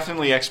were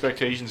definitely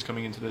expectations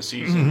coming into this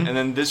season, and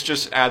then this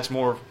just adds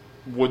more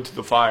wood to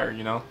the fire,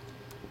 you know?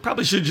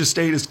 Probably should have just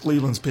stayed as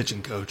Cleveland's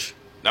pitching coach.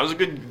 That was a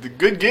good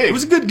gig. It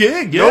was a good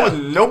gig, yeah.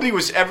 Nobody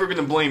was ever going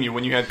to blame you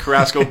when you had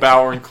Carrasco,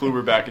 Bauer, and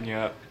Kluber backing you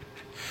up.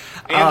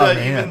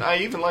 And I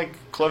even like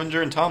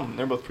Clevenger and Tomlin.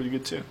 They're both pretty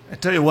good, too. I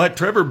tell you what,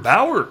 Trevor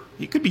Bauer,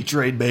 he could be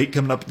trade bait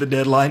coming up at the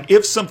deadline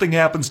if something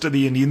happens to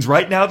the Indians.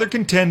 Right now they're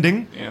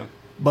contending. Yeah.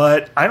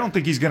 but I don't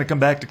think he's going to come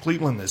back to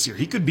Cleveland this year.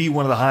 He could be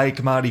one of the high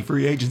commodity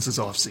free agents this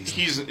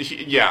offseason.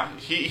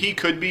 He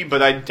could be,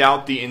 but I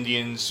doubt the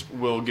Indians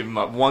will give him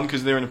up. One,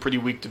 because they're in a pretty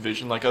weak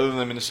division. Like, other than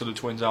the Minnesota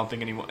Twins, I don't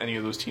think any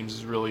of those teams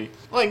is really...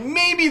 Like,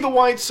 maybe the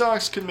White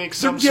Sox could make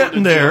some They're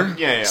getting there,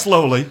 yeah.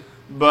 slowly.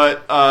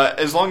 But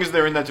as long as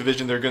they're in that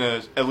division, they're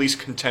going to at least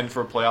contend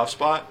for a playoff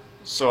spot.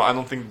 So I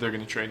don't think they're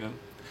going to trade him.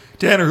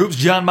 Tanner Hoops,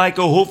 John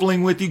Michael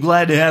Hofling with you.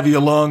 Glad to have you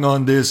along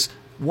on this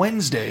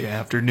Wednesday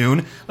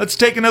afternoon. Let's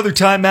take another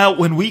time out.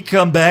 When we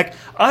come back,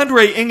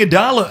 Andre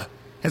Iguodala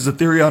has a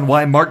theory on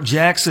why Mark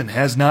Jackson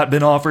has not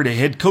been offered a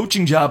head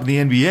coaching job in the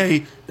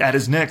NBA. That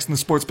is next in the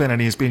Sports Pen on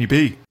ESPN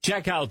UP.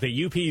 Check out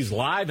the UP's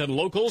live and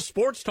local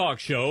sports talk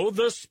show,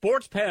 The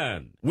Sports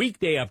Pen.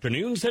 Weekday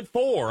afternoons at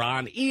 4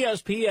 on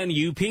ESPN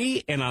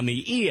UP and on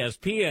the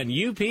ESPN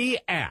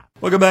UP app.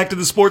 Welcome back to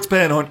the Sports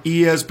Pen on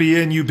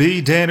ESPN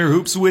UP. Tanner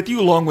Hoops with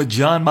you along with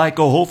John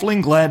Michael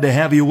Hofling. Glad to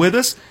have you with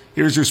us.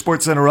 Here's your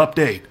Sports Center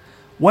update.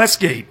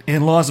 Westgate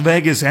in Las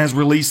Vegas has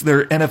released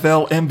their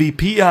NFL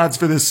MVP odds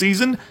for this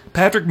season.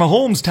 Patrick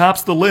Mahomes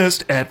tops the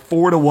list at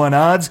 4-1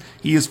 odds.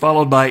 He is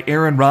followed by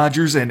Aaron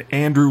Rodgers and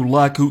Andrew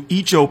Luck, who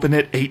each open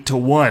at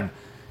 8-1.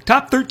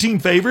 Top 13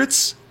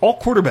 favorites, all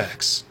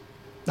quarterbacks.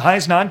 The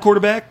highest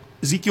non-quarterback,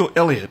 Ezekiel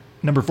Elliott,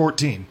 number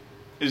 14.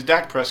 Is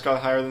Dak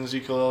Prescott higher than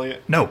Ezekiel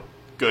Elliott? No.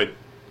 Good.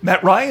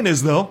 Matt Ryan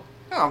is, though.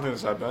 I don't think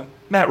it's that bad.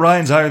 Matt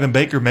Ryan's higher than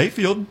Baker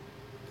Mayfield.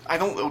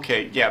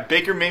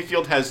 Baker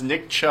Mayfield has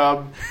Nick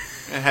Chubb,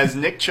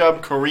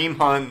 Kareem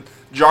Hunt,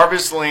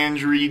 Jarvis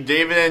Landry,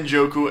 David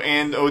Njoku,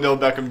 and Odell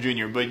Beckham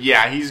Jr. But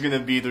yeah, he's going to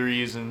be the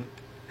reason.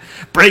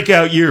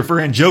 Breakout year for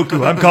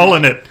Njoku. I'm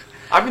calling it.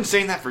 I've been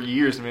saying that for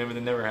years, man, but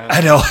it never happened.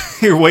 I know.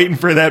 You're waiting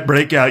for that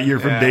breakout year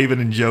from David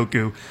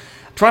Njoku.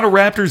 Toronto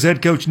Raptors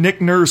head coach Nick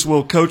Nurse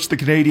will coach the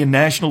Canadian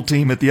national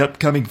team at the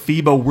upcoming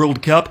FIBA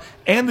World Cup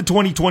and the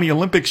 2020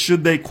 Olympics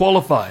should they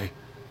qualify.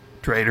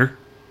 Trader.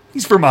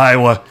 He's from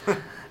Iowa.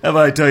 Have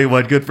I tell you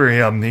what, good for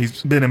him.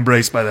 He's been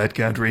embraced by that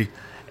country.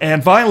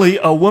 And finally,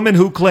 a woman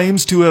who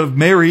claims to have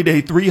married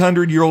a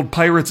 300-year-old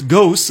pirate's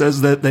ghost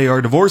says that they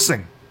are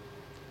divorcing.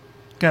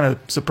 Kind of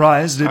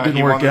surprised it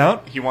didn't work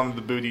out. He wanted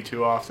the booty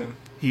too often.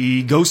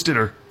 He ghosted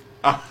her.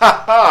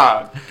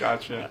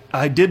 Gotcha.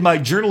 I did my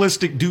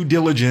journalistic due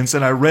diligence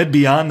and I read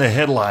beyond the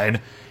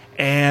headline,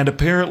 and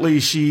apparently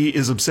she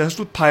is obsessed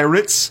with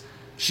pirates.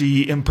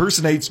 She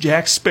impersonates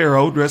Jack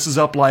Sparrow, dresses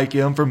up like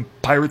him from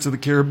Pirates of the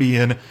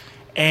Caribbean,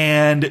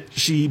 and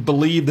she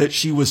believed that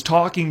she was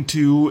talking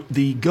to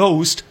the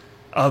ghost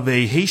of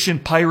a Haitian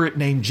pirate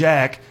named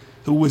Jack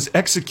who was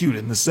executed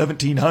in the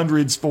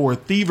 1700s for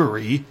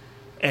thievery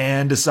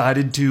and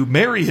decided to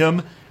marry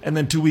him. And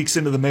then 2 weeks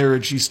into the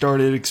marriage, she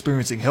started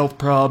experiencing health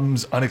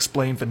problems,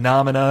 unexplained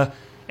phenomena,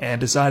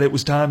 and decided it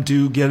was time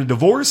to get a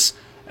divorce,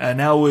 and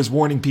now is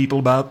warning people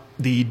about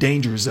the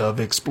dangers of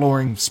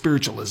exploring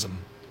spiritualism.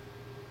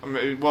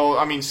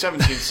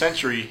 17th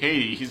century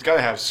Haiti, he's got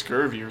to have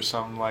scurvy or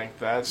something like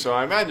that. So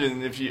I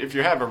imagine if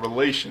you're having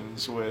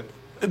relations with...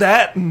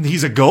 That, and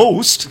he's a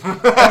ghost. When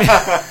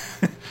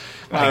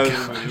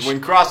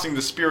crossing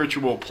the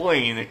spiritual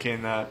plane, it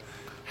can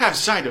have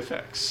side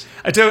effects.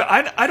 I tell you,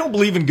 I don't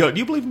believe in ghosts. Do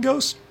you believe in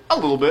ghosts? A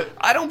little bit.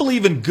 I don't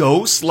believe in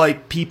ghosts.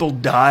 Like, people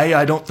die.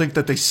 I don't think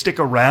that they stick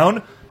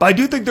around. But I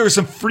do think there's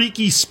some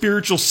freaky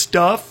spiritual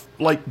stuff,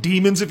 like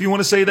demons, if you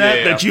want to say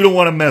that, that you don't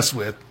want to mess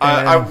with.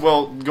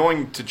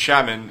 Going to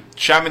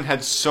Chapman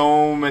had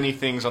so many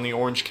things on the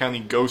Orange County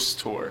Ghost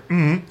Tour.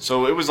 Mm-hmm.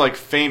 So it was, like,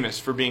 famous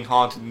for being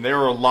haunted. And there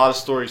are a lot of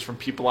stories from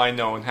people I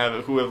know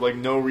who have, like,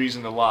 no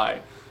reason to lie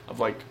of,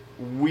 like,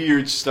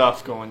 weird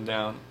stuff going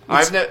down.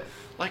 I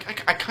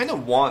kind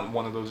of want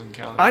one of those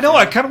encounters. I know.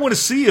 I kind of want to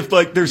see if,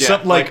 like, there's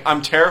something like...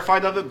 I'm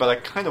terrified of it, but I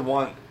kind of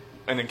want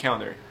an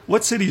encounter.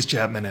 What city is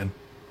Chapman in?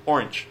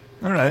 Orange.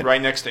 All right.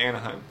 Right next to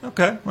Anaheim.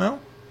 Okay,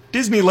 well,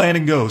 Disneyland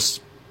and ghosts.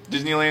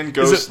 Disneyland,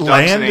 ghosts, is it Ducks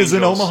Land and is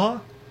in Angels. Omaha?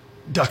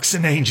 Ducks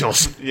and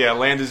Angels. Yeah,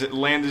 Land is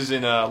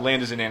in Anaheim.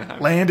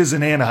 Land is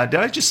in Anaheim. Did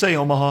I just say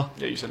Omaha?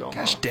 Yeah, you said Omaha.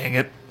 Gosh dang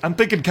it. I'm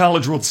thinking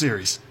College World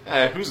Series.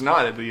 Who's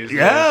not at these?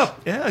 Yeah,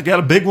 I got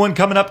a big one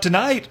coming up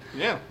tonight.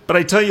 Yeah. But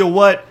I tell you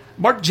what,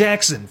 Mark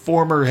Jackson,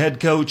 former head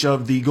coach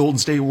of the Golden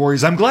State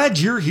Warriors, I'm glad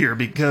you're here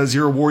because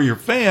you're a Warrior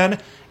fan,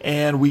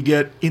 and we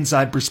get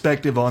inside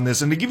perspective on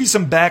this. And to give you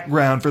some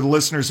background for the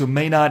listeners who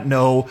may not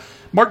know,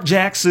 Mark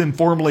Jackson,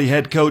 formerly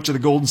head coach of the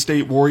Golden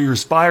State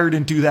Warriors, fired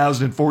in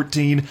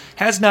 2014,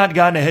 has not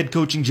gotten a head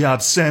coaching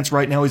job since.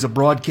 Right now he's a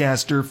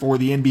broadcaster for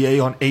the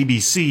NBA on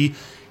ABC.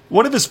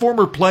 One of his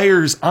former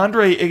players,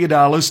 Andre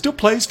Iguodala, still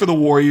plays for the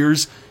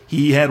Warriors.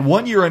 He had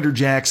 1 year under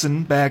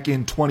Jackson back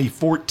in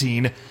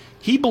 2014.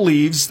 He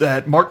believes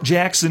that Mark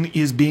Jackson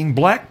is being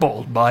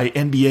blackballed by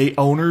NBA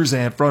owners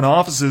and front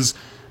offices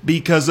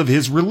because of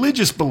his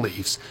religious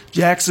beliefs.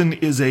 Jackson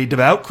is a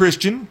devout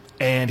Christian,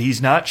 and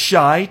he's not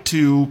shy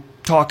to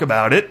talk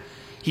about it.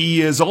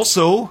 He is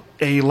also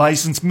a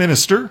licensed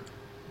minister,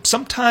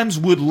 sometimes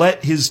would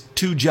let his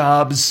two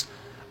jobs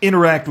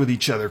interact with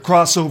each other,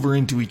 cross over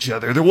into each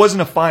other. There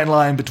wasn't a fine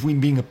line between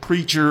being a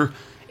preacher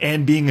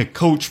and being a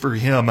coach for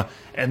him.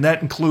 and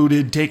that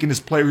included taking his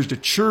players to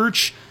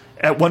church.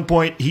 At one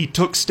point, he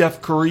took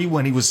Steph Curry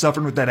when he was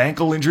suffering with that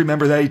ankle injury.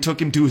 Remember that? He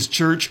took him to his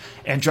church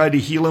and tried to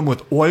heal him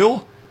with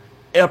oil.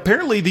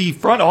 Apparently, the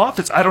front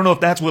office, I don't know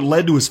if that's what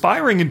led to his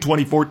firing in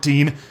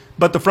 2014,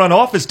 but the front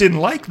office didn't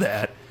like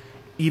that.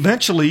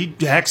 Eventually,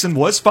 Jackson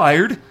was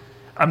fired.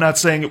 I'm not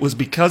saying it was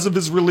because of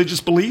his religious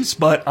beliefs,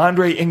 but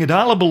Andre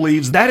Iguodala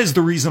believes that is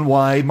the reason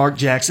why Mark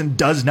Jackson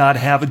does not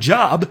have a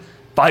job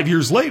 5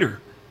 years later.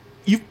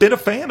 You've been a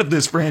fan of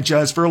this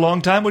franchise for a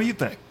long time. What do you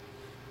think?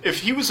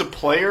 If he was a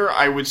player,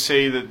 I would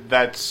say that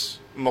that's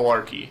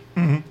malarkey.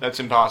 Mm-hmm. That's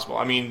impossible.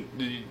 I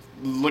mean,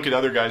 look at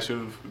other guys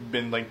who have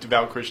been like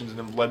devout Christians and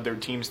have led their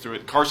teams through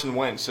it. Carson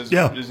Wentz is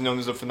known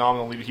as a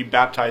phenomenal leader. He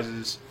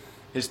baptizes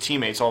his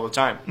teammates all the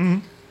time. Mm-hmm.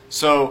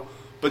 So,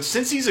 but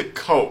since he's a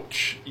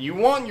coach, you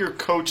want your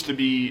coach to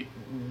be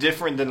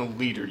different than a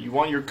leader. You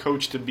want your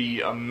coach to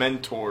be a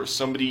mentor,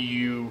 somebody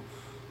you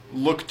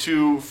look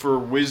to for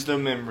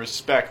wisdom and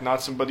respect,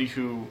 not somebody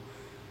who,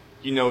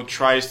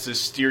 tries to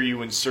steer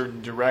you in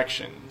certain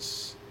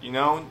directions.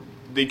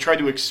 They try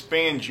to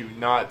expand you,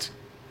 not...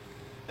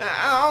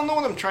 I don't know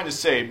what I'm trying to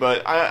say,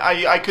 but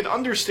I could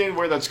understand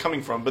where that's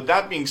coming from. But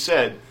that being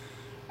said,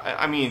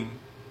 I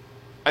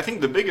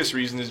think the biggest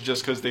reason is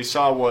just because they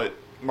saw what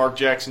Mark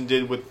Jackson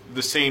did with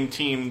the same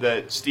team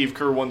that Steve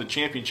Kerr won the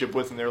championship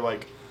with, and they're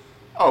like,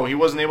 oh, he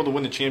wasn't able to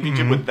win the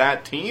championship with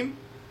that team?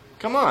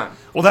 Come on.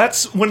 Well,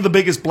 that's one of the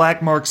biggest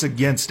black marks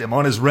against him.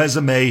 On his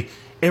resume,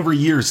 every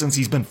year since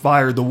he's been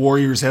fired, the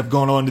Warriors have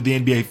gone on to the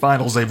NBA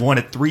Finals. They've won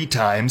it 3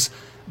 times.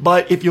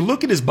 But if you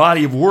look at his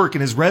body of work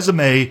and his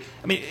resume,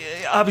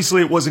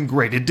 obviously it wasn't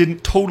great. It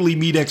didn't totally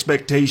meet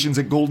expectations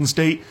at Golden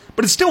State,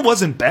 but it still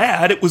wasn't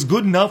bad. It was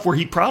good enough where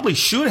he probably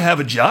should have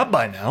a job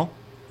by now.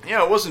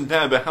 Yeah, it wasn't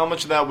bad, but how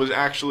much of that was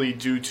actually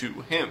due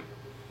to him?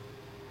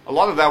 A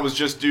lot of that was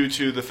just due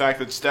to the fact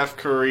that Steph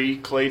Curry,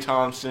 Klay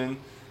Thompson,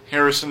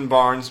 Harrison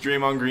Barnes,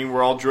 Draymond Green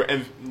were all...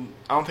 I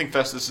don't think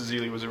Festus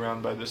Ezeli was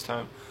around by this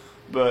time,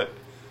 but...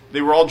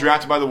 they were all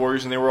drafted by the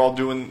Warriors, and they were all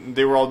doing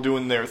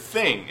their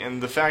thing.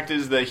 And the fact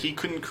is that he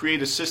couldn't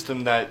create a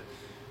system that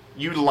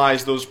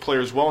utilized those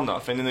players well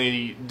enough. And in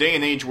a day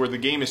and age where the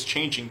game is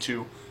changing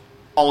to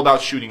all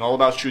about shooting, all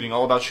about shooting,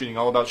 all about shooting,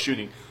 all about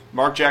shooting,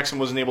 Mark Jackson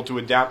wasn't able to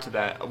adapt to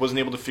that, wasn't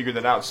able to figure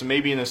that out. So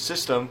maybe in a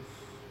system,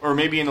 or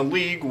maybe in a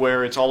league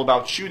where it's all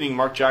about shooting,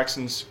 Mark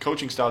Jackson's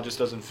coaching style just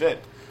doesn't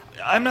fit.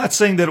 I'm not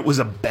saying that it was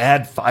a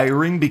bad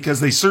firing because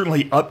they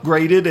certainly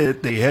upgraded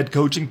at the head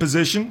coaching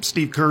position.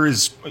 Steve Kerr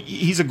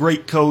he's a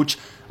great coach,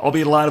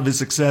 albeit a lot of his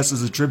success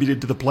is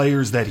attributed to the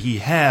players that he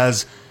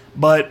has.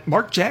 But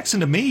Mark Jackson,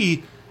 to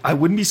me, I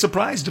wouldn't be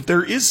surprised if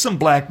there is some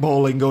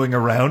blackballing going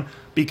around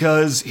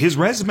because his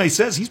resume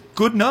says he's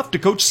good enough to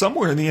coach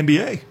somewhere in the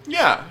NBA.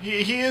 Yeah,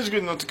 he is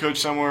good enough to coach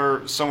somewhere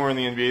in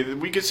the NBA.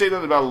 We could say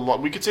that about a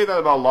lot. We could say that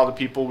about a lot of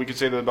people. We could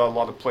say that about a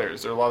lot of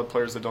players. There are a lot of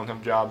players that don't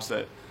have jobs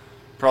that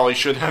probably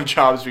should have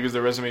jobs because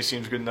their resume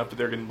seems good enough, but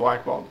they're getting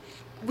blackballed.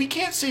 We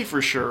can't say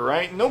for sure,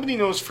 right? Nobody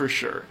knows for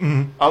sure,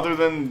 other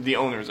than the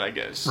owners, I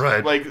guess.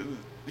 Right. Like,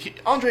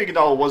 Andre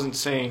Iguodala wasn't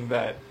saying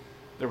that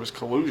there was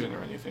collusion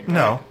or anything, right?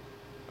 No.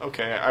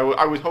 Okay,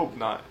 I would hope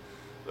not.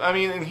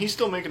 And he's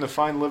still making a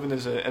fine living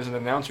as an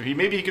announcer.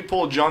 Maybe he could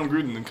pull a John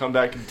Gruden and come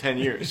back in 10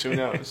 years. Who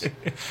knows?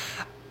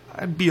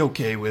 I'd be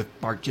okay with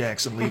Mark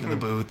Jackson leaving the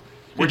booth.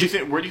 Where do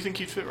you think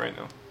he'd fit right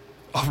now?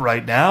 Oh,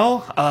 right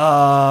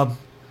now?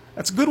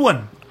 That's a good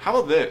one. How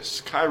about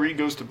this? Kyrie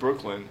goes to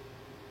Brooklyn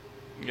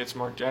and gets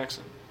Mark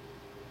Jackson.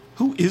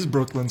 Who is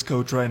Brooklyn's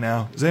coach right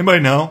now? Does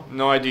anybody know?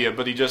 No idea,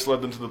 but he just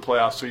led them to the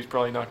playoffs, so he's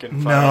probably not getting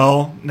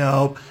fired.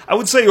 No. I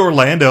would say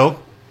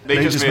Orlando.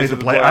 They just made the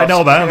playoffs. I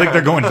know, but I don't think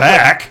they're going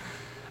back.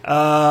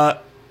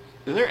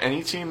 Is there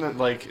any team that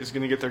is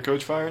going to get their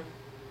coach fired?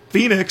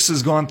 Phoenix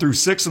has gone through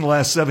 6 in the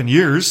last 7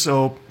 years,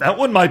 so that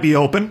one might be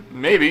open.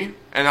 Maybe.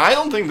 And I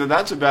don't think that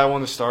that's a bad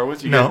one to start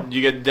with.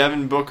 You get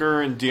Devin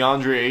Booker and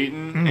DeAndre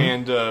Ayton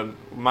and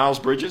Miles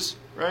Bridges,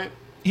 right?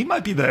 He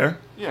might be there.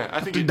 Yeah,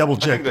 I think double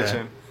check I think that's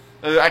him.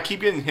 I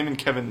keep getting him and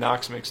Kevin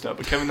Knox mixed up,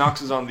 but Kevin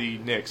Knox is on the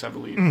Knicks, I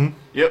believe.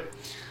 Yep.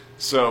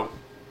 So,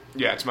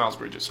 yeah, it's Miles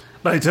Bridges.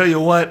 But I tell you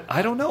what,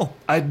 I don't know.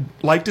 I'd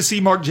like to see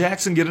Mark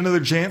Jackson get another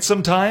chance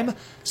sometime.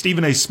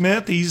 Stephen A.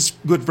 Smith, he's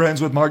good friends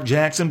with Mark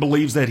Jackson,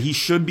 believes that he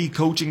should be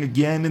coaching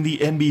again in the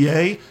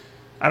NBA.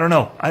 I don't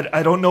know.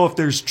 I don't know if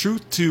there's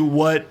truth to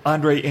what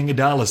Andre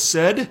Iguodala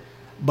said,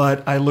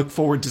 but I look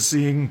forward to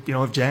seeing,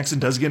 if Jackson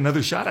does get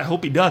another shot. I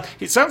hope he does.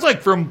 It sounds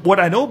like from what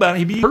I know about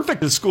him, he'd be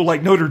perfect at a school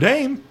like Notre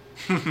Dame,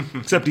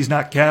 except he's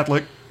not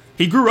Catholic.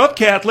 He grew up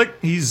Catholic.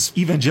 He's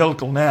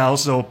evangelical now,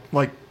 so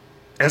like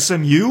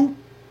SMU,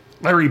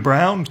 Larry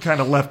Brown kind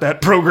of left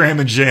that program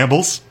in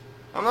shambles.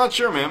 I'm not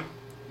sure, man.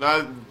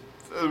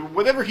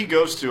 Whatever he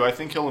goes to, I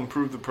think he'll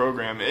improve the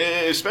program,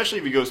 especially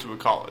if he goes to a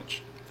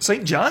college.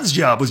 St. John's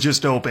job was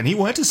just open. He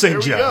went to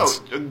St.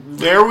 John's.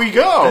 There we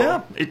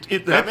go. Yeah,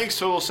 that makes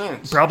total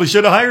sense. Probably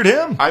should have hired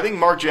him. I think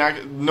Mark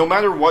Jackson, no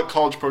matter what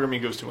college program he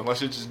goes to,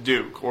 unless it's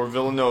Duke or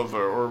Villanova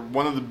or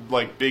one of the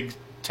Big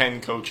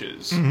Ten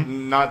coaches,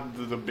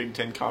 not the Big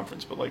Ten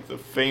conference, but the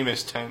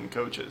famous 10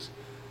 coaches,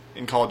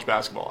 in college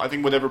basketball. I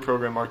think whatever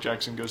program Mark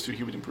Jackson goes to,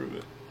 he would improve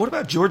it. What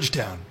about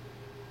Georgetown?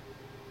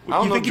 I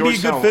don't You know think he'd be a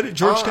Georgetown. good fit at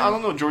Georgetown? I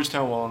don't know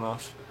Georgetown well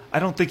enough. I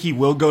don't think he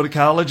will go to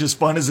college, as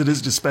fun as it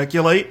is to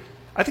speculate.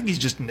 I think he's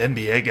just an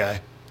NBA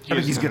guy. I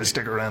think he's going to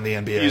stick around the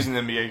NBA. He's an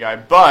NBA guy,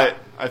 but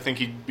I think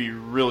he'd be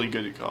really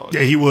good at college.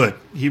 Yeah, he would.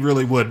 He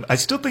really would. I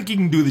still think he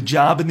can do the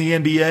job in the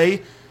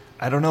NBA.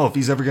 I don't know if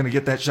he's ever going to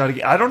get that shot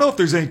again. I don't know if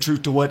there's any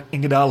truth to what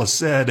Iguodala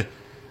said.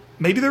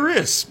 Maybe there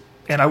is,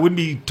 and I wouldn't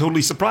be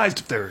totally surprised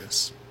if there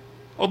is.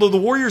 Although the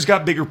Warriors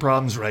got bigger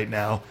problems right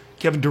now.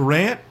 Kevin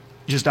Durant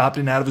just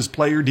opting out of his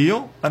player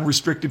deal,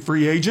 unrestricted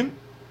free agent.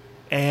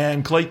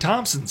 And Klay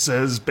Thompson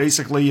says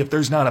basically if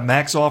there's not a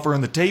max offer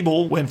on the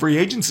table when free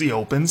agency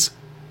opens,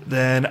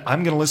 then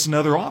I'm going to listen to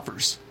other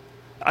offers.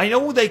 I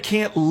know they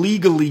can't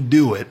legally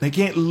do it. They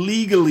can't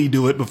legally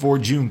do it before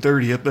June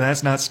 30th, but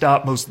that's not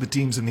stopped most of the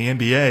teams in the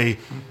NBA.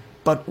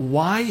 But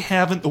why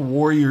haven't the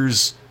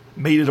Warriors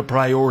made it a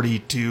priority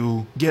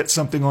to get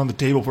something on the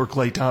table for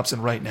Klay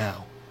Thompson right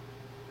now?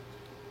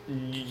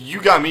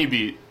 You got me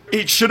beat.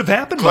 It should have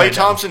happened. Klay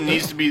Thompson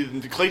needs to be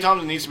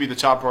the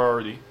top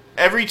priority.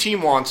 Every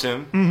team wants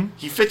him. Mm-hmm.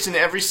 He fits in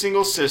every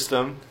single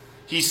system.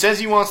 He says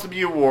he wants to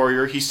be a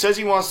Warrior. He says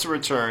he wants to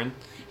return.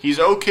 He's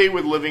okay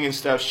with living in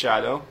Steph's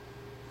shadow.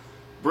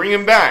 Bring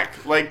him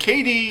back. Like,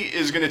 KD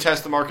is going to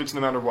test the markets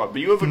no matter what.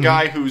 But you have a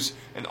guy who's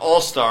an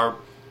all-star,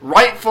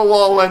 rightful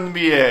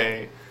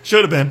All-NBA.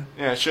 Should have been.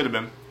 Yeah, should have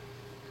been.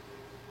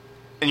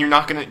 And you're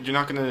not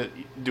gonna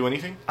do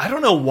anything? I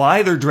don't know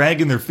why they're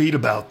dragging their feet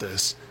about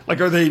this.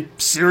 Like, are they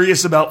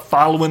serious about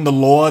following the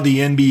law of the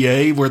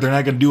NBA where they're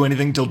not going to do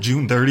anything until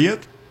June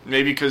 30th?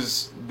 Maybe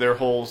because their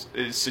whole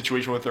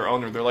situation with their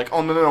owner, they're like,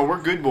 oh, no,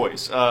 we're good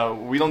boys.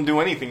 We don't do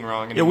anything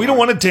wrong anymore. Yeah, we don't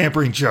want a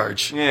tampering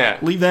charge. Yeah.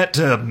 Leave that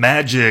to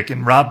Magic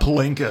and Rob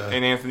Pelinka.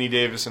 And Anthony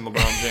Davis and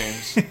LeBron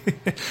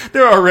James.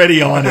 They're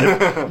already on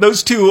it.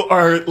 Those two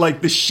are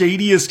like the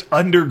shadiest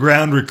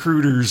underground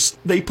recruiters.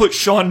 They put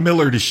Sean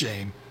Miller to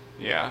shame.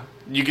 Yeah.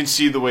 You can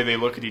see the way they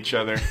look at each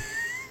other.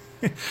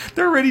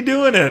 They're already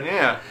doing it.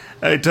 Yeah.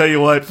 I tell you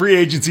what, free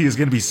agency is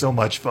going to be so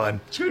much fun.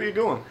 So who are you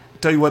going?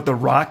 Tell you what, the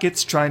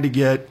Rockets trying to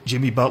get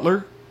Jimmy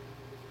Butler.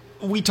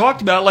 We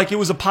talked about like it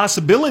was a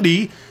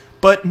possibility,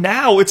 but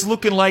now it's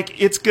looking like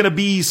it's going to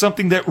be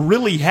something that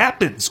really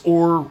happens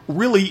or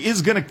really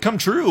is going to come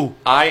true.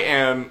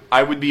 I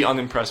would be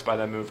unimpressed by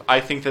that move. I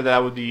think that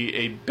would be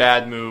a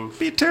bad move.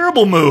 Be a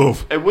terrible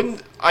move.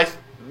 The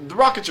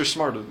Rockets are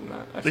smarter than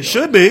that. They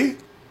should be.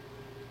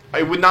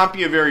 It would not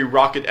be a very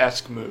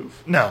Rocket-esque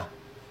move. No.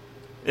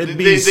 They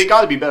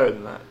got to be better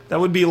than that.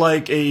 That would be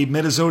like a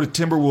Minnesota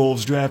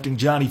Timberwolves drafting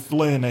Johnny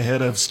Flynn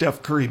ahead of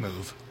Steph Curry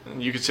move.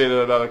 And you could say that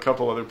about a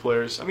couple other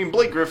players. I mean,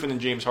 Blake Griffin and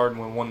James Harden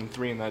went 1 and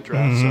 3 in that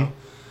draft. Mm-hmm. So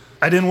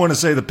I didn't want to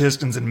say the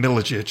Pistons and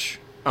Milicic.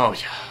 Oh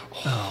yeah.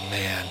 Oh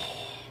man,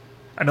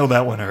 I know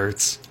that one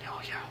hurts.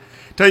 Oh yeah.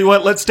 Tell you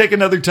what, let's take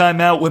another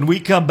time out. When we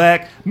come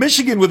back,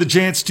 Michigan with a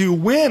chance to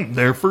win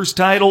their first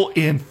title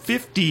in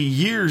 50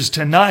 years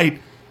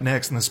tonight.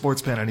 Next in the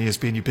Sports Pen on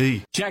ESPN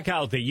UP. Check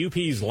out the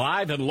UP's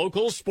live and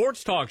local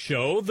sports talk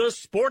show, The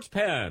Sports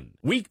Pen.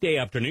 Weekday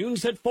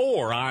afternoons at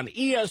 4 on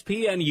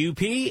ESPN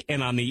UP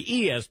and on the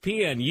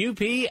ESPN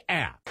UP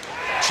app.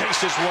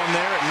 Chases one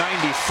there at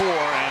 94,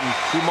 and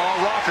Kumar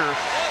Rocker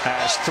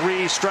has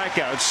 3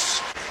 strikeouts.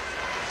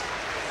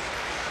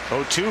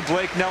 0-2,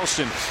 Blake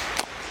Nelson.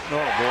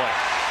 Oh, boy.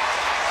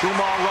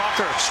 Kumar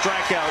Rocker,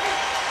 strikeout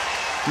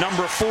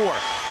number 4.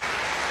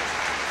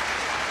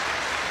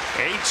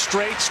 8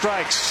 straight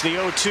strikes, the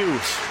 0-2.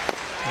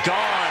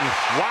 Gone.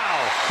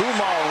 Wow.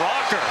 Kumar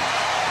Rocker.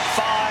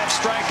 5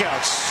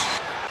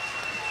 strikeouts.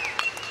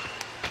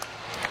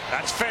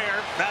 That's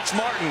fair. That's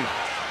Martin.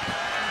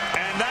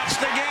 And that's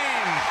the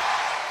game.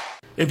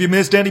 If you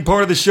missed any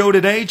part of the show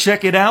today,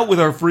 check it out with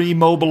our free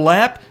mobile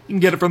app. You can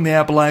get it from the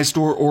Apple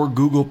iStore or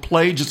Google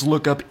Play. Just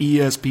look up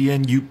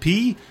ESPN UP.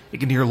 You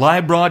can hear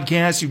live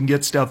broadcasts. You can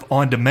get stuff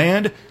on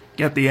demand.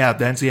 Get the app.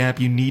 That's the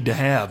app you need to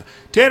have.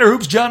 Tanner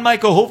Hoops, John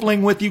Michael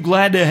Hofling with you.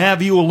 Glad to have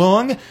you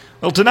along.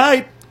 Well,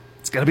 tonight,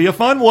 it's going to be a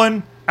fun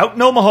one. Out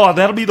in Omaha,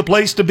 that'll be the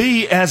place to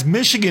be as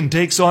Michigan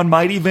takes on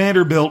mighty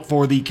Vanderbilt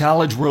for the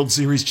College World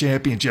Series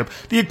Championship.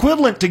 The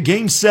equivalent to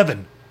Game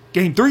 7,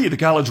 Game 3 of the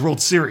College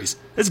World Series.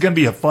 This is going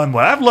to be a fun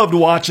one. I've loved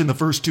watching the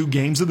first 2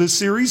 games of this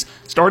series.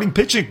 Starting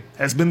pitching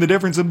has been the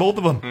difference in both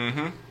of them.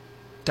 Mm-hmm.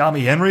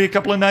 Tommy Henry a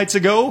couple of nights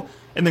ago,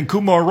 and then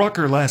Kumar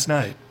Rocker last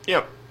night.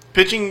 Yep.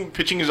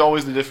 Pitching is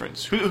always the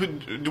difference. Who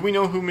do we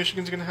know who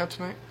Michigan's going to have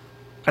tonight?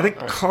 I think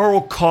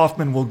Carl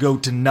Kaufman will go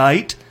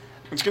tonight.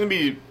 It's going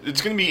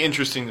to be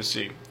interesting to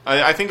see.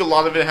 I think a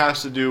lot of it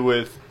has to do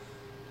with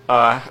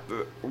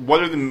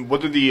what are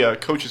the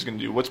coaches going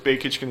to do? What's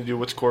Bakich going to do?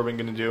 What's Corbin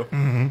going to do?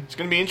 Mm-hmm. It's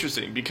going to be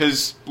interesting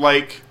because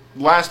like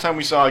last time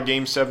we saw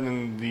Game 7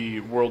 in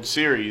the World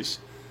Series,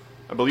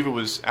 I believe it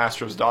was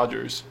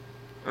Astros-Dodgers.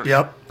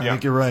 Yep, I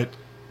think you're right.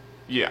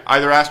 Yeah,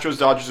 either Astros,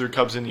 Dodgers, or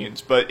Cubs,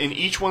 Indians. But in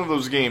each one of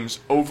those games,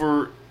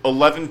 over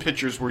 11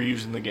 pitchers were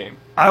used in the game.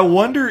 I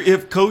wonder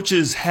if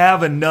coaches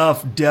have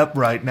enough depth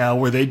right now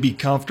where they'd be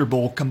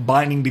comfortable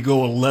combining to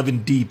go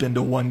 11 deep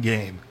into one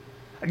game.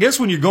 I guess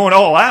when you're going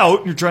all out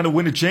and you're trying to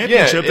win a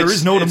championship, there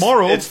is no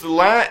tomorrow. It's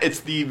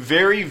the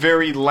very,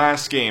 very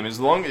last game. As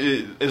long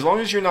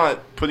as you're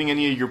not putting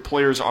any of your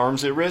players'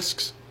 arms at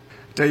risks.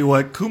 Tell you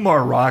what,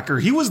 Kumar Rocker,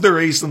 he was their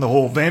ace in the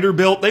hole.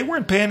 Vanderbilt, they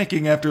weren't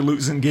panicking after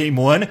losing game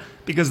 1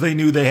 because they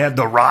knew they had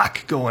the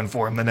Rock going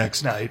for him the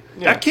next night.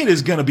 Yeah. That kid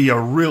is going to be a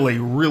really,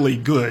 really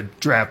good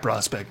draft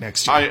prospect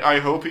next year. I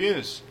hope he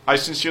is. I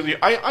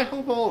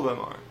hope all of them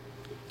are.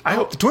 I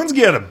hope the Twins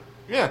get him.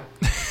 Yeah,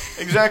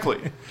 exactly.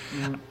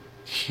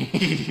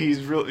 He's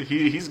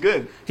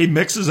good. He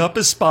mixes up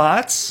his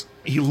spots.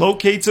 He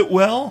locates it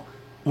well.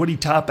 What did he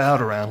top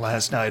out around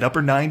last night?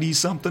 Upper 90s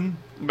something?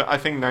 I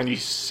think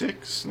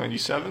 96,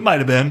 97. Might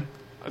have been.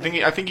 I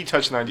think he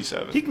touched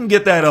 97. He can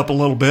get that up a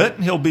little bit.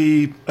 He'll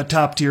be a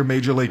top-tier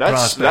major league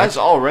prospect. That's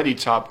already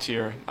top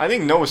tier. I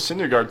think Noah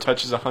Syndergaard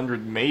touches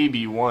 100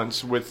 maybe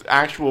once. With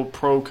actual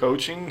pro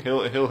coaching,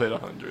 he'll hit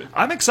 100.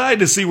 I'm excited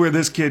to see where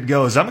this kid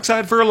goes. I'm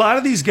excited for a lot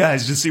of these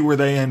guys to see where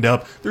they end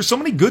up. There's so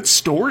many good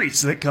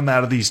stories that come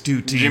out of these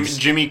two teams.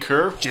 Jimmy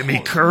Kerr?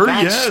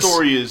 Yes. That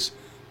story is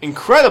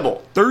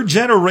incredible.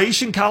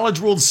 Third-generation College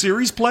World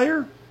Series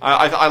player?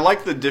 I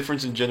like the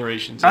difference in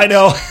generations. I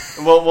know.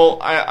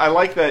 I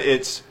like that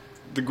it's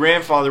the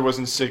grandfather was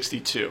in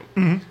 62,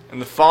 and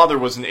the father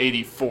was in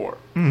 84.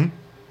 Mm-hmm.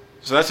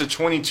 So that's a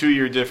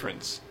 22-year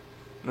difference.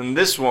 And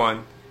this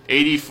one,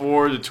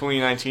 84 to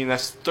 2019,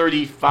 that's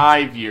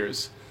 35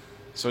 years.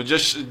 So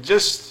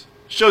just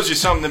shows you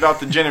something about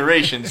the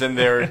generations and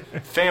their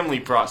family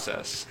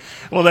process.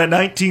 Well, that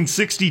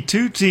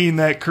 1962 team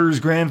that Kerr's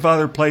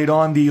grandfather played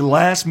on, the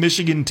last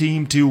Michigan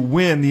team to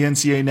win the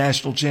NCAA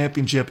National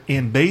Championship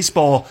in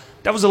baseball,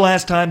 that was the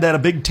last time that a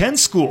Big Ten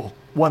school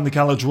won the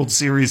College World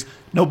Series.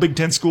 No Big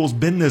Ten school's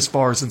been this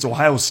far since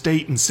Ohio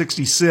State in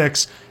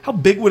 66. How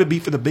big would it be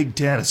for the Big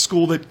Ten, a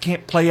school that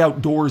can't play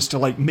outdoors till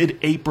like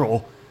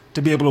mid-April,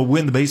 to be able to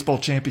win the baseball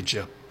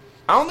championship?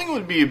 I don't think it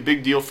would be a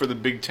big deal for the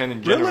Big Ten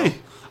in general. Really?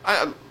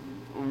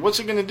 What's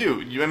it going to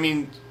do? I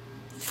mean,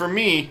 for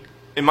me,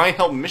 it might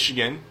help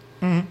Michigan,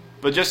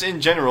 but just in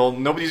general,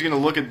 nobody's going to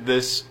look at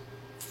this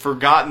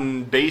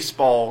forgotten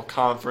baseball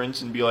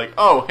conference and be like,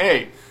 "Oh,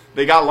 hey,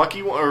 they got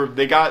lucky or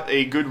they got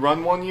a good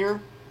run one year.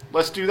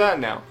 Let's do that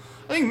now."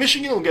 I think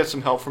Michigan will get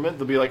some help from it.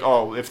 They'll be like,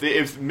 "Oh,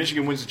 if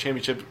Michigan wins the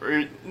championship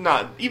or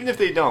not, even if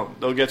they don't,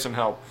 they'll get some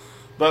help."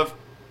 But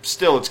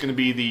still, it's going to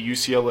be the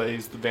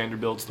UCLAs, the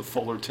Vanderbilts, the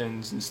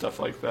Fullertons, and stuff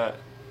like that.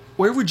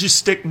 Where would you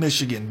stick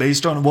Michigan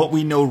based on what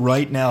we know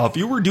right now? If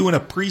you were doing a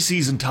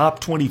preseason top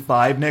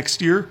 25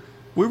 next year,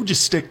 where would you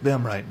stick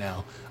them right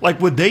now? Like,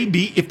 would they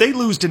be, if they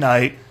lose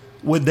tonight,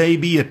 would they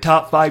be a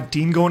top 5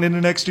 team going into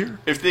next year?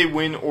 If they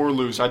win or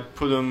lose, I'd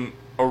put them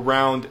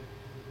around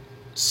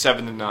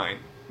 7 to 9.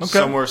 Okay.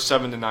 Somewhere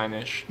 7 to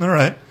 9-ish. All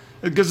right.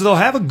 Because they'll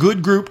have a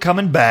good group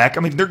coming back.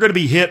 I mean, they're going to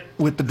be hit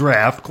with the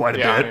draft quite a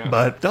bit,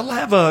 but they'll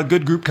have a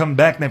good group coming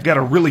back, and they've got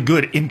a really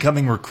good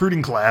incoming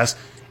recruiting class.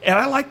 And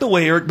I like the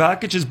way Eric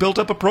Bakich has built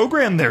up a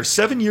program there.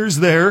 7 years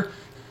there.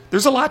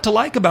 There's a lot to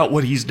like about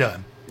what he's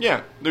done.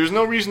 Yeah, there's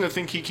no reason to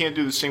think he can't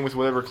do the same with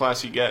whatever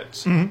class he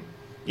gets. Mm-hmm.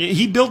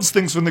 He builds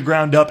things from the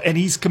ground up, and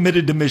he's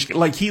committed to Michigan.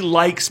 Like, he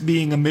likes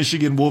being a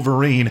Michigan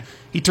Wolverine.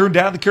 He turned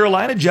down the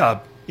Carolina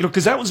job,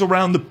 because that was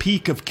around the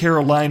peak of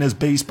Carolina's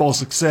baseball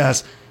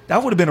success.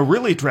 That would have been a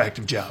really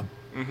attractive job.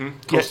 Mm-hmm.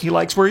 Yet he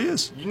likes where he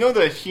is. You know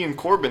that he and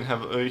Corbin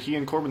have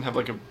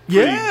like a pretty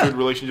good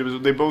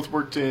relationship. They both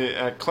worked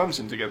at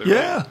Clemson together.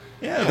 Yeah, right?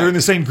 yeah, they're in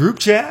the same group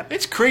chat.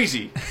 It's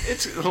crazy.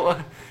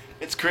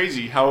 It's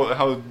crazy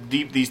how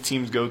deep these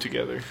teams go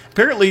together.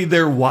 Apparently,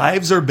 their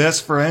wives are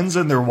best friends,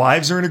 and their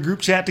wives are in a group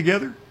chat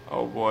together.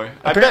 Oh boy!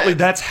 Apparently,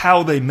 that's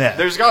how they met.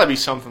 There's got to be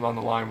something on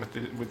the line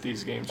with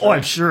these games. Right? Oh,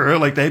 I'm sure.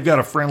 Like, they've got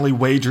a friendly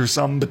wager or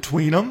something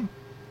between them.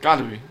 Got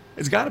to be.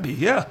 It's got to be.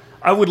 Yeah.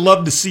 I would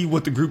love to see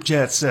what the group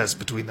chat says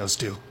between those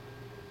two.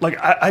 Like,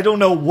 I don't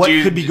know what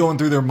could be going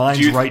through their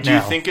minds right now.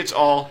 Do you think it's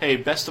all, hey,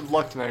 best of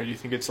luck tonight, or do you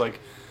think it's like,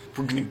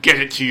 we're going to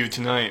get it to you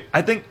tonight?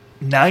 I think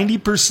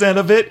 90%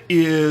 of it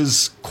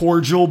is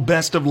cordial,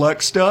 best of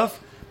luck stuff.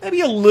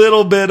 Maybe a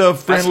little bit of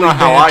friendly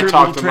banter, a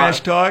little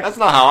trash talk. That's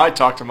not how I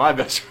talk to my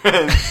best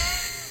friend.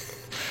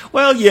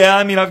 Well, yeah,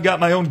 I mean, I've got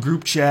my own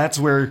group chats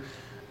where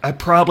I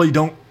probably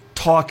don't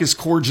talk as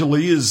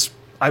cordially as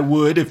I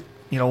would if,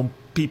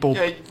 people...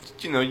 Yeah,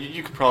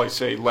 you could probably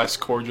say less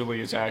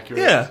cordially is accurate.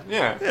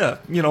 Yeah.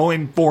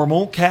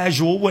 Informal,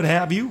 casual, what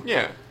have you.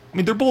 Yeah. I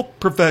mean, they're both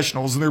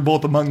professionals, and they're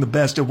both among the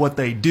best at what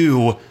they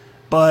do.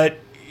 But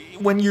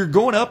when you're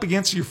going up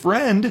against your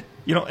friend,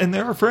 and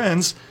they're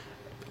friends,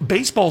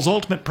 baseball's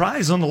ultimate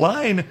prize on the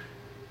line,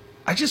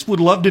 I just would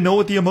love to know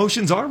what the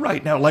emotions are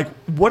right now. Like,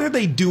 what are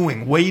they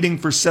doing waiting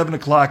for 7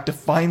 o'clock to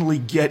finally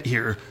get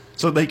here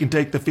so they can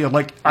take the field?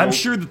 Like, I'm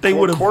sure that they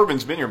would have...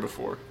 Corbin's been here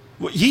before.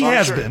 Well, he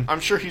has been. I'm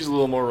sure he's a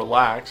little more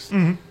relaxed.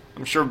 Mm-hmm.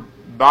 I'm sure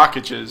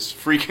Bakich is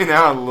freaking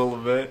out a little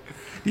bit.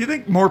 Do you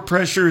think more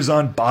pressure is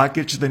on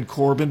Bakich than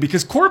Corbin?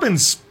 Because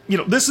Corbin's,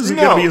 this isn't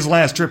going to be his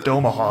last trip to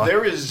Omaha.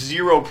 There is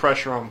zero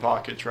pressure on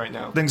Bakich right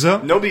now. Think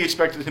so? Nobody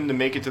expected him to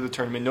make it to the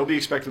tournament. Nobody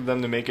expected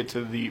them to make it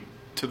to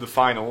the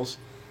finals.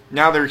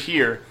 Now they're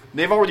here.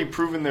 They've already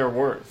proven their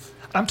worth.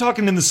 I'm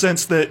talking in the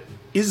sense that,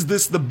 is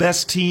this the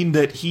best team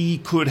that he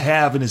could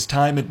have in his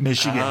time at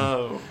Michigan?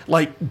 Oh.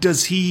 Like,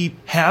 does he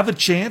have a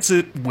chance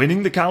at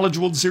winning the College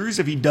World Series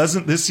if he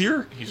doesn't this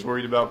year? He's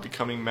worried about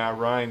becoming Matt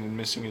Ryan and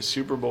missing his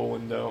Super Bowl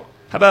window.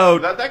 How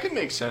about That could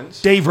make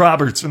sense. Dave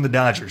Roberts from the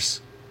Dodgers?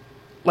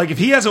 Like, if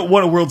he hasn't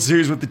won a World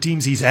Series with the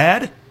teams he's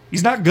had,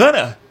 he's not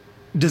gonna.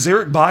 Does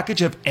Eric Bakich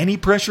have any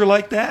pressure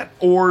like that?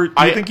 Or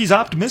do you think he's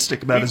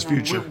optimistic about his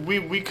future?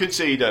 We could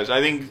say he does.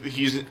 I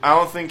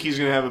don't think he's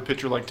going to have a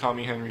pitcher like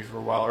Tommy Henry for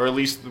a while, or at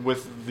least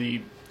with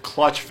the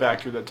clutch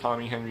factor that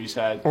Tommy Henry's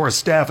had. Or a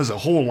staff as a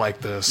whole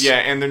like this. Yeah,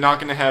 and they're not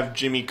going to have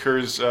Jimmy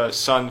Kerr's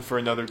son for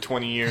another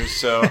 20 years,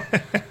 so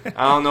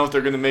I don't know if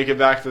they're going to make it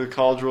back to the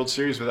College World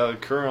Series without a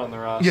Kerr on the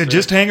roster. Yeah,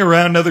 just hang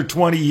around another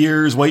 20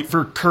 years, wait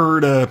for Kerr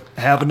to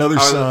have another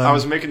son. I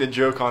was making a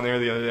joke on there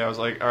the other day. I was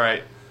like, all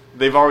right,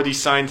 they've already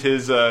signed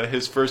his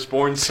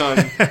firstborn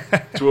son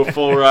to a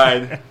full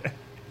ride.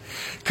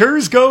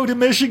 Kerrs go to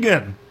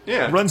Michigan.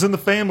 Yeah. Runs in the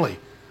family.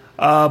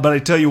 But I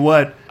tell you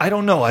what, I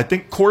don't know. I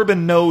think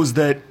Corbin knows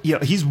that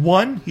he's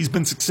won. He's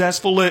been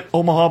successful at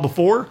Omaha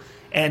before,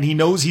 and he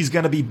knows he's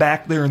going to be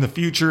back there in the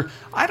future.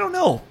 I don't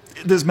know.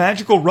 This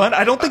magical run,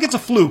 I don't think it's a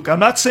fluke. I'm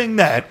not saying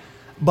that.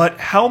 But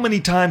how many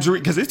times,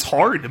 because it's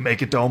hard to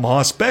make it to Omaha,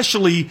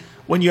 especially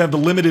when you have the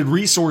limited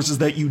resources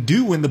that you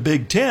do in the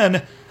Big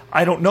Ten.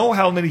 I don't know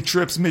how many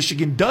trips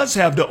Michigan does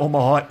have to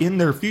Omaha in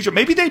their future.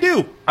 Maybe they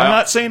do. I'm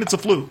not saying it's a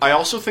fluke. I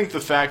also think the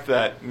fact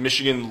that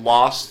Michigan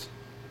lost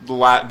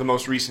the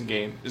most recent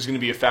game is going to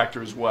be a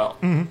factor as well.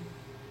 Mm-hmm.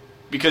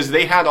 Because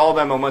they had all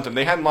that momentum.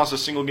 They hadn't lost a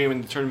single game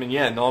in the tournament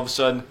yet, and all of a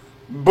sudden,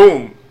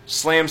 boom,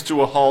 slams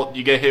to a halt.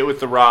 You get hit with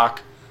the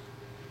rock.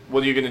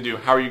 What are you going to do?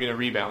 How are you going to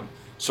rebound?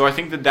 So I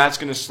think that that's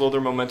going to slow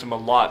their momentum a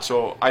lot.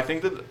 So I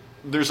think that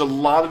there's a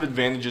lot of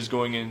advantages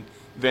going in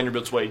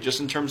Vanderbilt's way. Just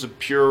in terms of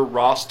pure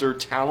roster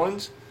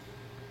talent,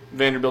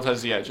 Vanderbilt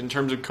has the edge. In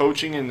terms of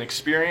coaching and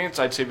experience,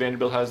 I'd say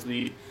Vanderbilt has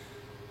the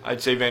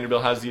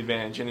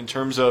advantage. And in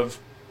terms of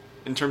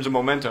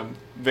momentum,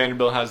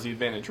 Vanderbilt has the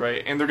advantage,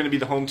 right? And they're going to be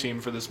the home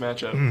team for this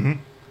matchup. Mm-hmm.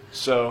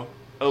 So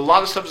a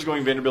lot of stuff is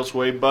going Vanderbilt's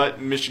way,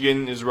 but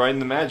Michigan is riding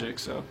the Magic.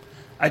 So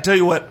I tell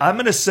you what, I'm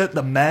going to set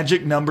the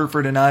magic number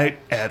for tonight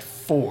at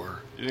 4.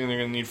 You think they're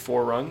going to need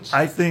 4 runs?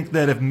 I think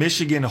that if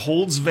Michigan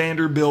holds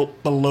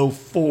Vanderbilt below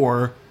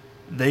 4,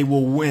 they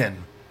will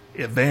win.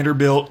 If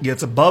Vanderbilt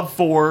gets above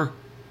 4,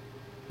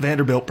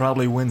 Vanderbilt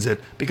probably wins it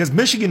because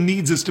Michigan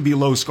needs this to be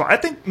low score. I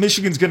think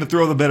Michigan's going to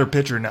throw the better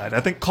pitcher tonight.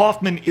 I think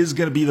Kaufman is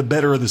going to be the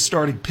better of the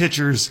starting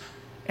pitchers,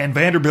 and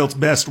Vanderbilt's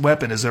best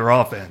weapon is their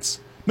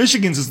offense.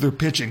 Michigan's is their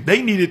pitching.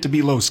 They need it to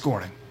be low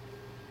scoring.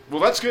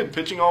 Well, that's good.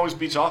 Pitching always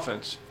beats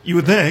offense. You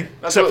would think,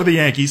 except for the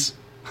Yankees.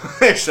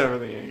 Except for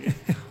the Yankees.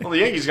 Well, the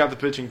Yankees got the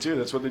pitching, too.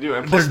 That's what they do.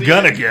 And plus they're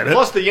going to get it.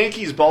 Plus, the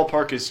Yankees'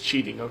 ballpark is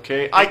cheating,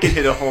 okay? I can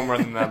hit a home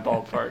run in that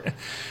ballpark.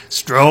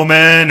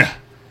 Stroman,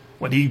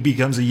 when he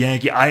becomes a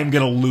Yankee, I am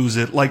going to lose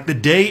it. Like the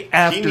day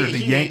after the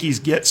Yankees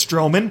get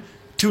Stroman,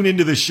 tune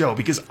into the show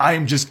because I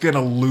am just going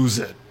to lose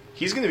it.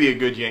 He's going to be a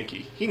good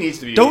Yankee. He needs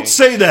to be a Don't Yankee.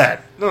 say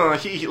that. No,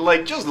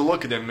 just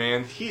look at him,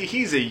 man.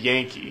 He's a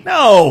Yankee.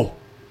 No.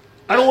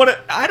 I don't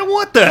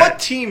want that. What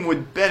team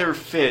would better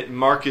fit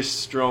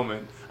Marcus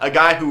Stroman? A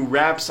guy who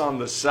raps on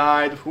the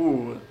side.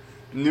 Ooh,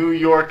 New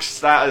York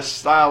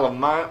style of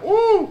mind.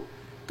 Ooh.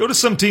 Go to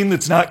some team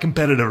that's not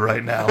competitive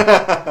right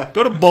now.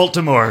 Go to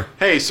Baltimore.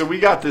 Hey, so we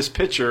got this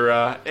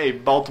pitcher. Hey,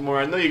 Baltimore,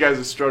 I know you guys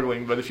are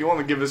struggling, but if you want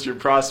to give us your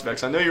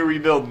prospects, I know you're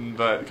rebuilding,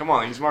 but come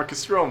on, he's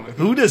Marcus Stroman.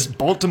 Who does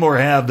Baltimore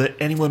have that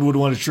anyone would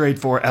want to trade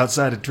for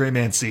outside of Trey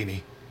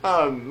Mancini?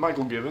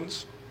 Michael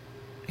Givens.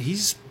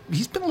 He's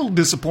been a little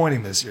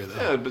disappointing this year,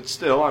 though. Yeah, but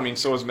still, I mean,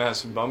 so is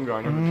Madison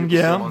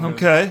Bumgarner.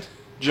 Okay.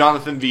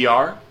 Jonathan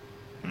VR.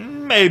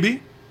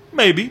 Maybe.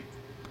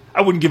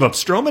 I wouldn't give up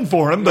Stroman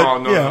for him, but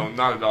no,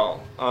 not at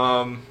all.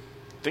 I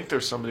think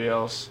there's somebody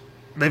else.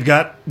 They've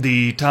got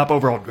the top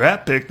overall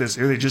draft pick this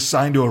year. They just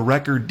signed to a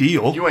record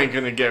deal. You ain't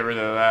gonna get rid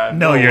of that.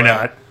 No, you're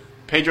not.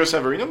 Pedro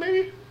Severino,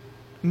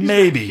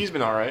 maybe. He's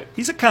been all right.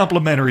 He's a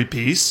complimentary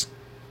piece.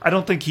 I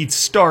don't think he'd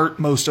start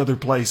most other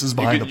places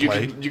behind the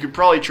plate. You could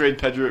probably trade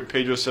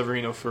Pedro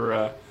Severino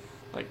for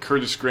like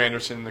Curtis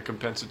Granderson, the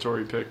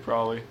compensatory pick,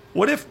 probably.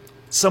 What if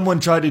someone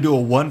tried to do a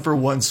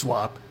 1-for-1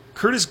 swap?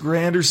 Curtis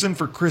Granderson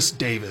for Chris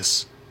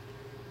Davis.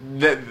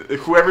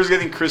 Whoever's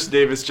getting Chris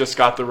Davis just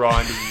got the raw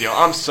end of the deal.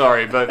 I'm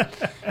sorry, but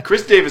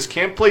Chris Davis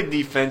can't play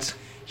defense.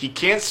 He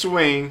can't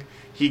swing.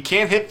 He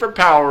can't hit for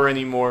power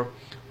anymore.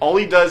 All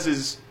he does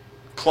is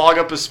clog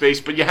up a space,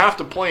 but you have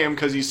to play him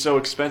because he's so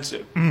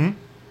expensive. Mm-hmm.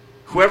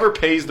 Whoever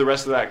pays the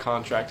rest of that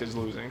contract is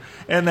losing.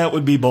 And that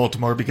would be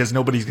Baltimore because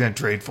nobody's going to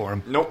trade for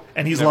him. Nope.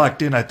 And he's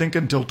locked in, I think,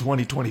 until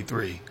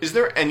 2023. Is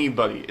there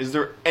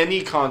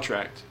any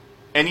contract,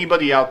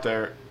 anybody out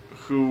there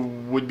who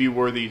would be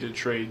worthy to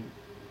trade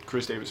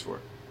Chris Davis for?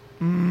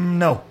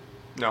 No.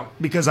 No.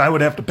 Because I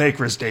would have to pay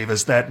Chris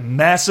Davis that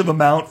massive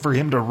amount for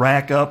him to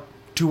rack up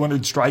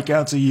 200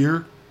 strikeouts a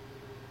year.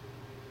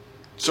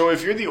 So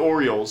if you're the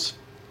Orioles,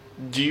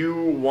 do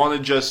you want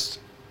to just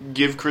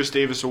give Chris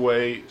Davis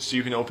away so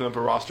you can open up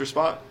a roster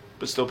spot,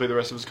 but still pay the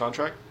rest of his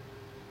contract?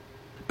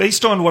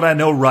 Based on what I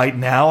know right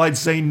now, I'd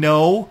say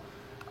no.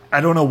 I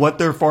don't know what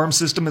their farm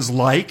system is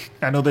like.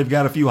 I know they've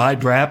got a few high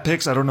draft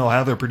picks. I don't know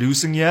how they're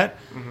producing yet.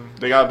 Mm-hmm.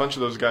 They got a bunch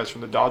of those guys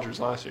from the Dodgers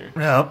last year.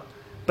 Yeah.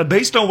 But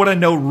based on what I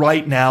know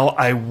right now,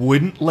 I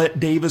wouldn't let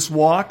Davis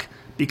walk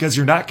because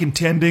you're not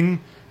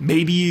contending.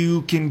 Maybe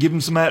you can give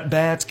him some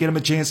at-bats, get him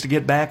a chance to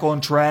get back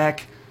on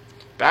track.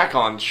 Back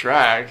on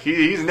track?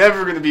 He's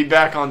never going to be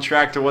back on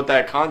track to what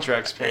that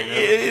contract's paying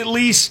him. At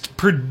least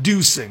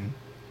producing.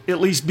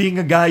 At least being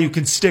a guy you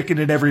can stick in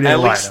an everyday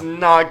lineup. At least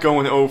not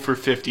going 0 for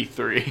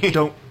 53.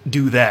 Don't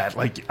do that.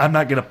 Like, I'm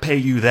not going to pay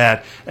you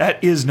that.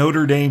 That is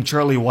Notre Dame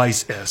Charlie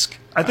Weiss-esque.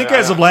 I think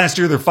as of last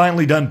year, they're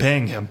finally done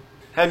paying him.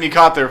 Had me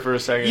caught there for a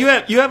second. You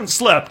haven't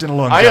slept in a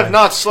long time. I have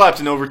not slept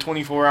in over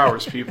 24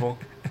 hours, people.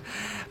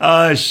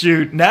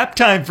 Shoot. Nap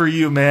time for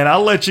you, man.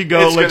 I'll let you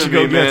go. Let you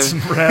go get some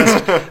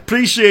rest.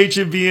 Appreciate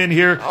you being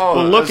here.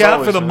 Well, look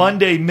out for the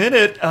Monday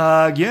Minute.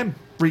 Again,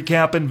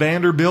 recapping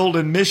Vanderbilt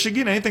and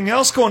Michigan. Anything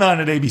else going on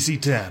at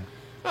ABC 10?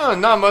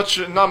 Not much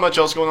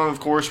else going on, of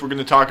course. We're going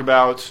to talk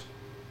about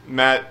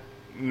Matt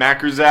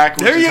Makurzak.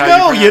 There you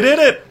go. You did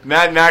it.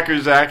 Matt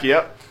Makurzak,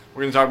 yep.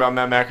 We're going to talk about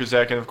Matt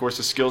Makurzak and, of course,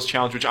 the Skills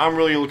Challenge, which I'm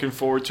really looking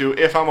forward to.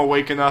 If I'm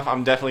awake enough,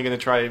 I'm definitely going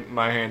to try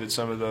my hand at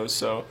some of those.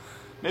 So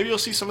maybe you'll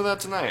see some of that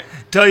tonight.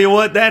 Tell you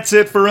what, that's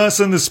it for us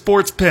in the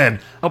Sports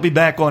Pen. I'll be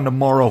back on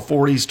tomorrow,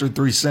 4 Eastern,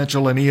 3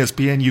 Central, and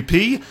ESPN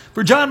UP.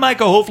 For John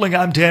Michael Hofling,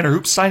 I'm Tanner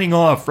Hoops, signing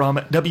off from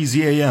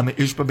WZAM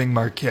Ishpeming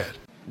Marquette.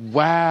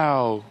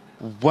 Wow,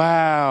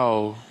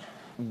 bro.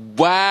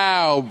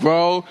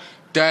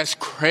 That's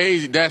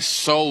crazy. That's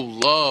so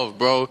love,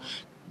 bro.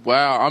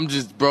 Wow,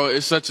 bro,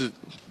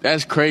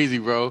 that's crazy,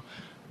 bro.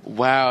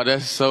 Wow,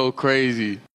 that's so crazy.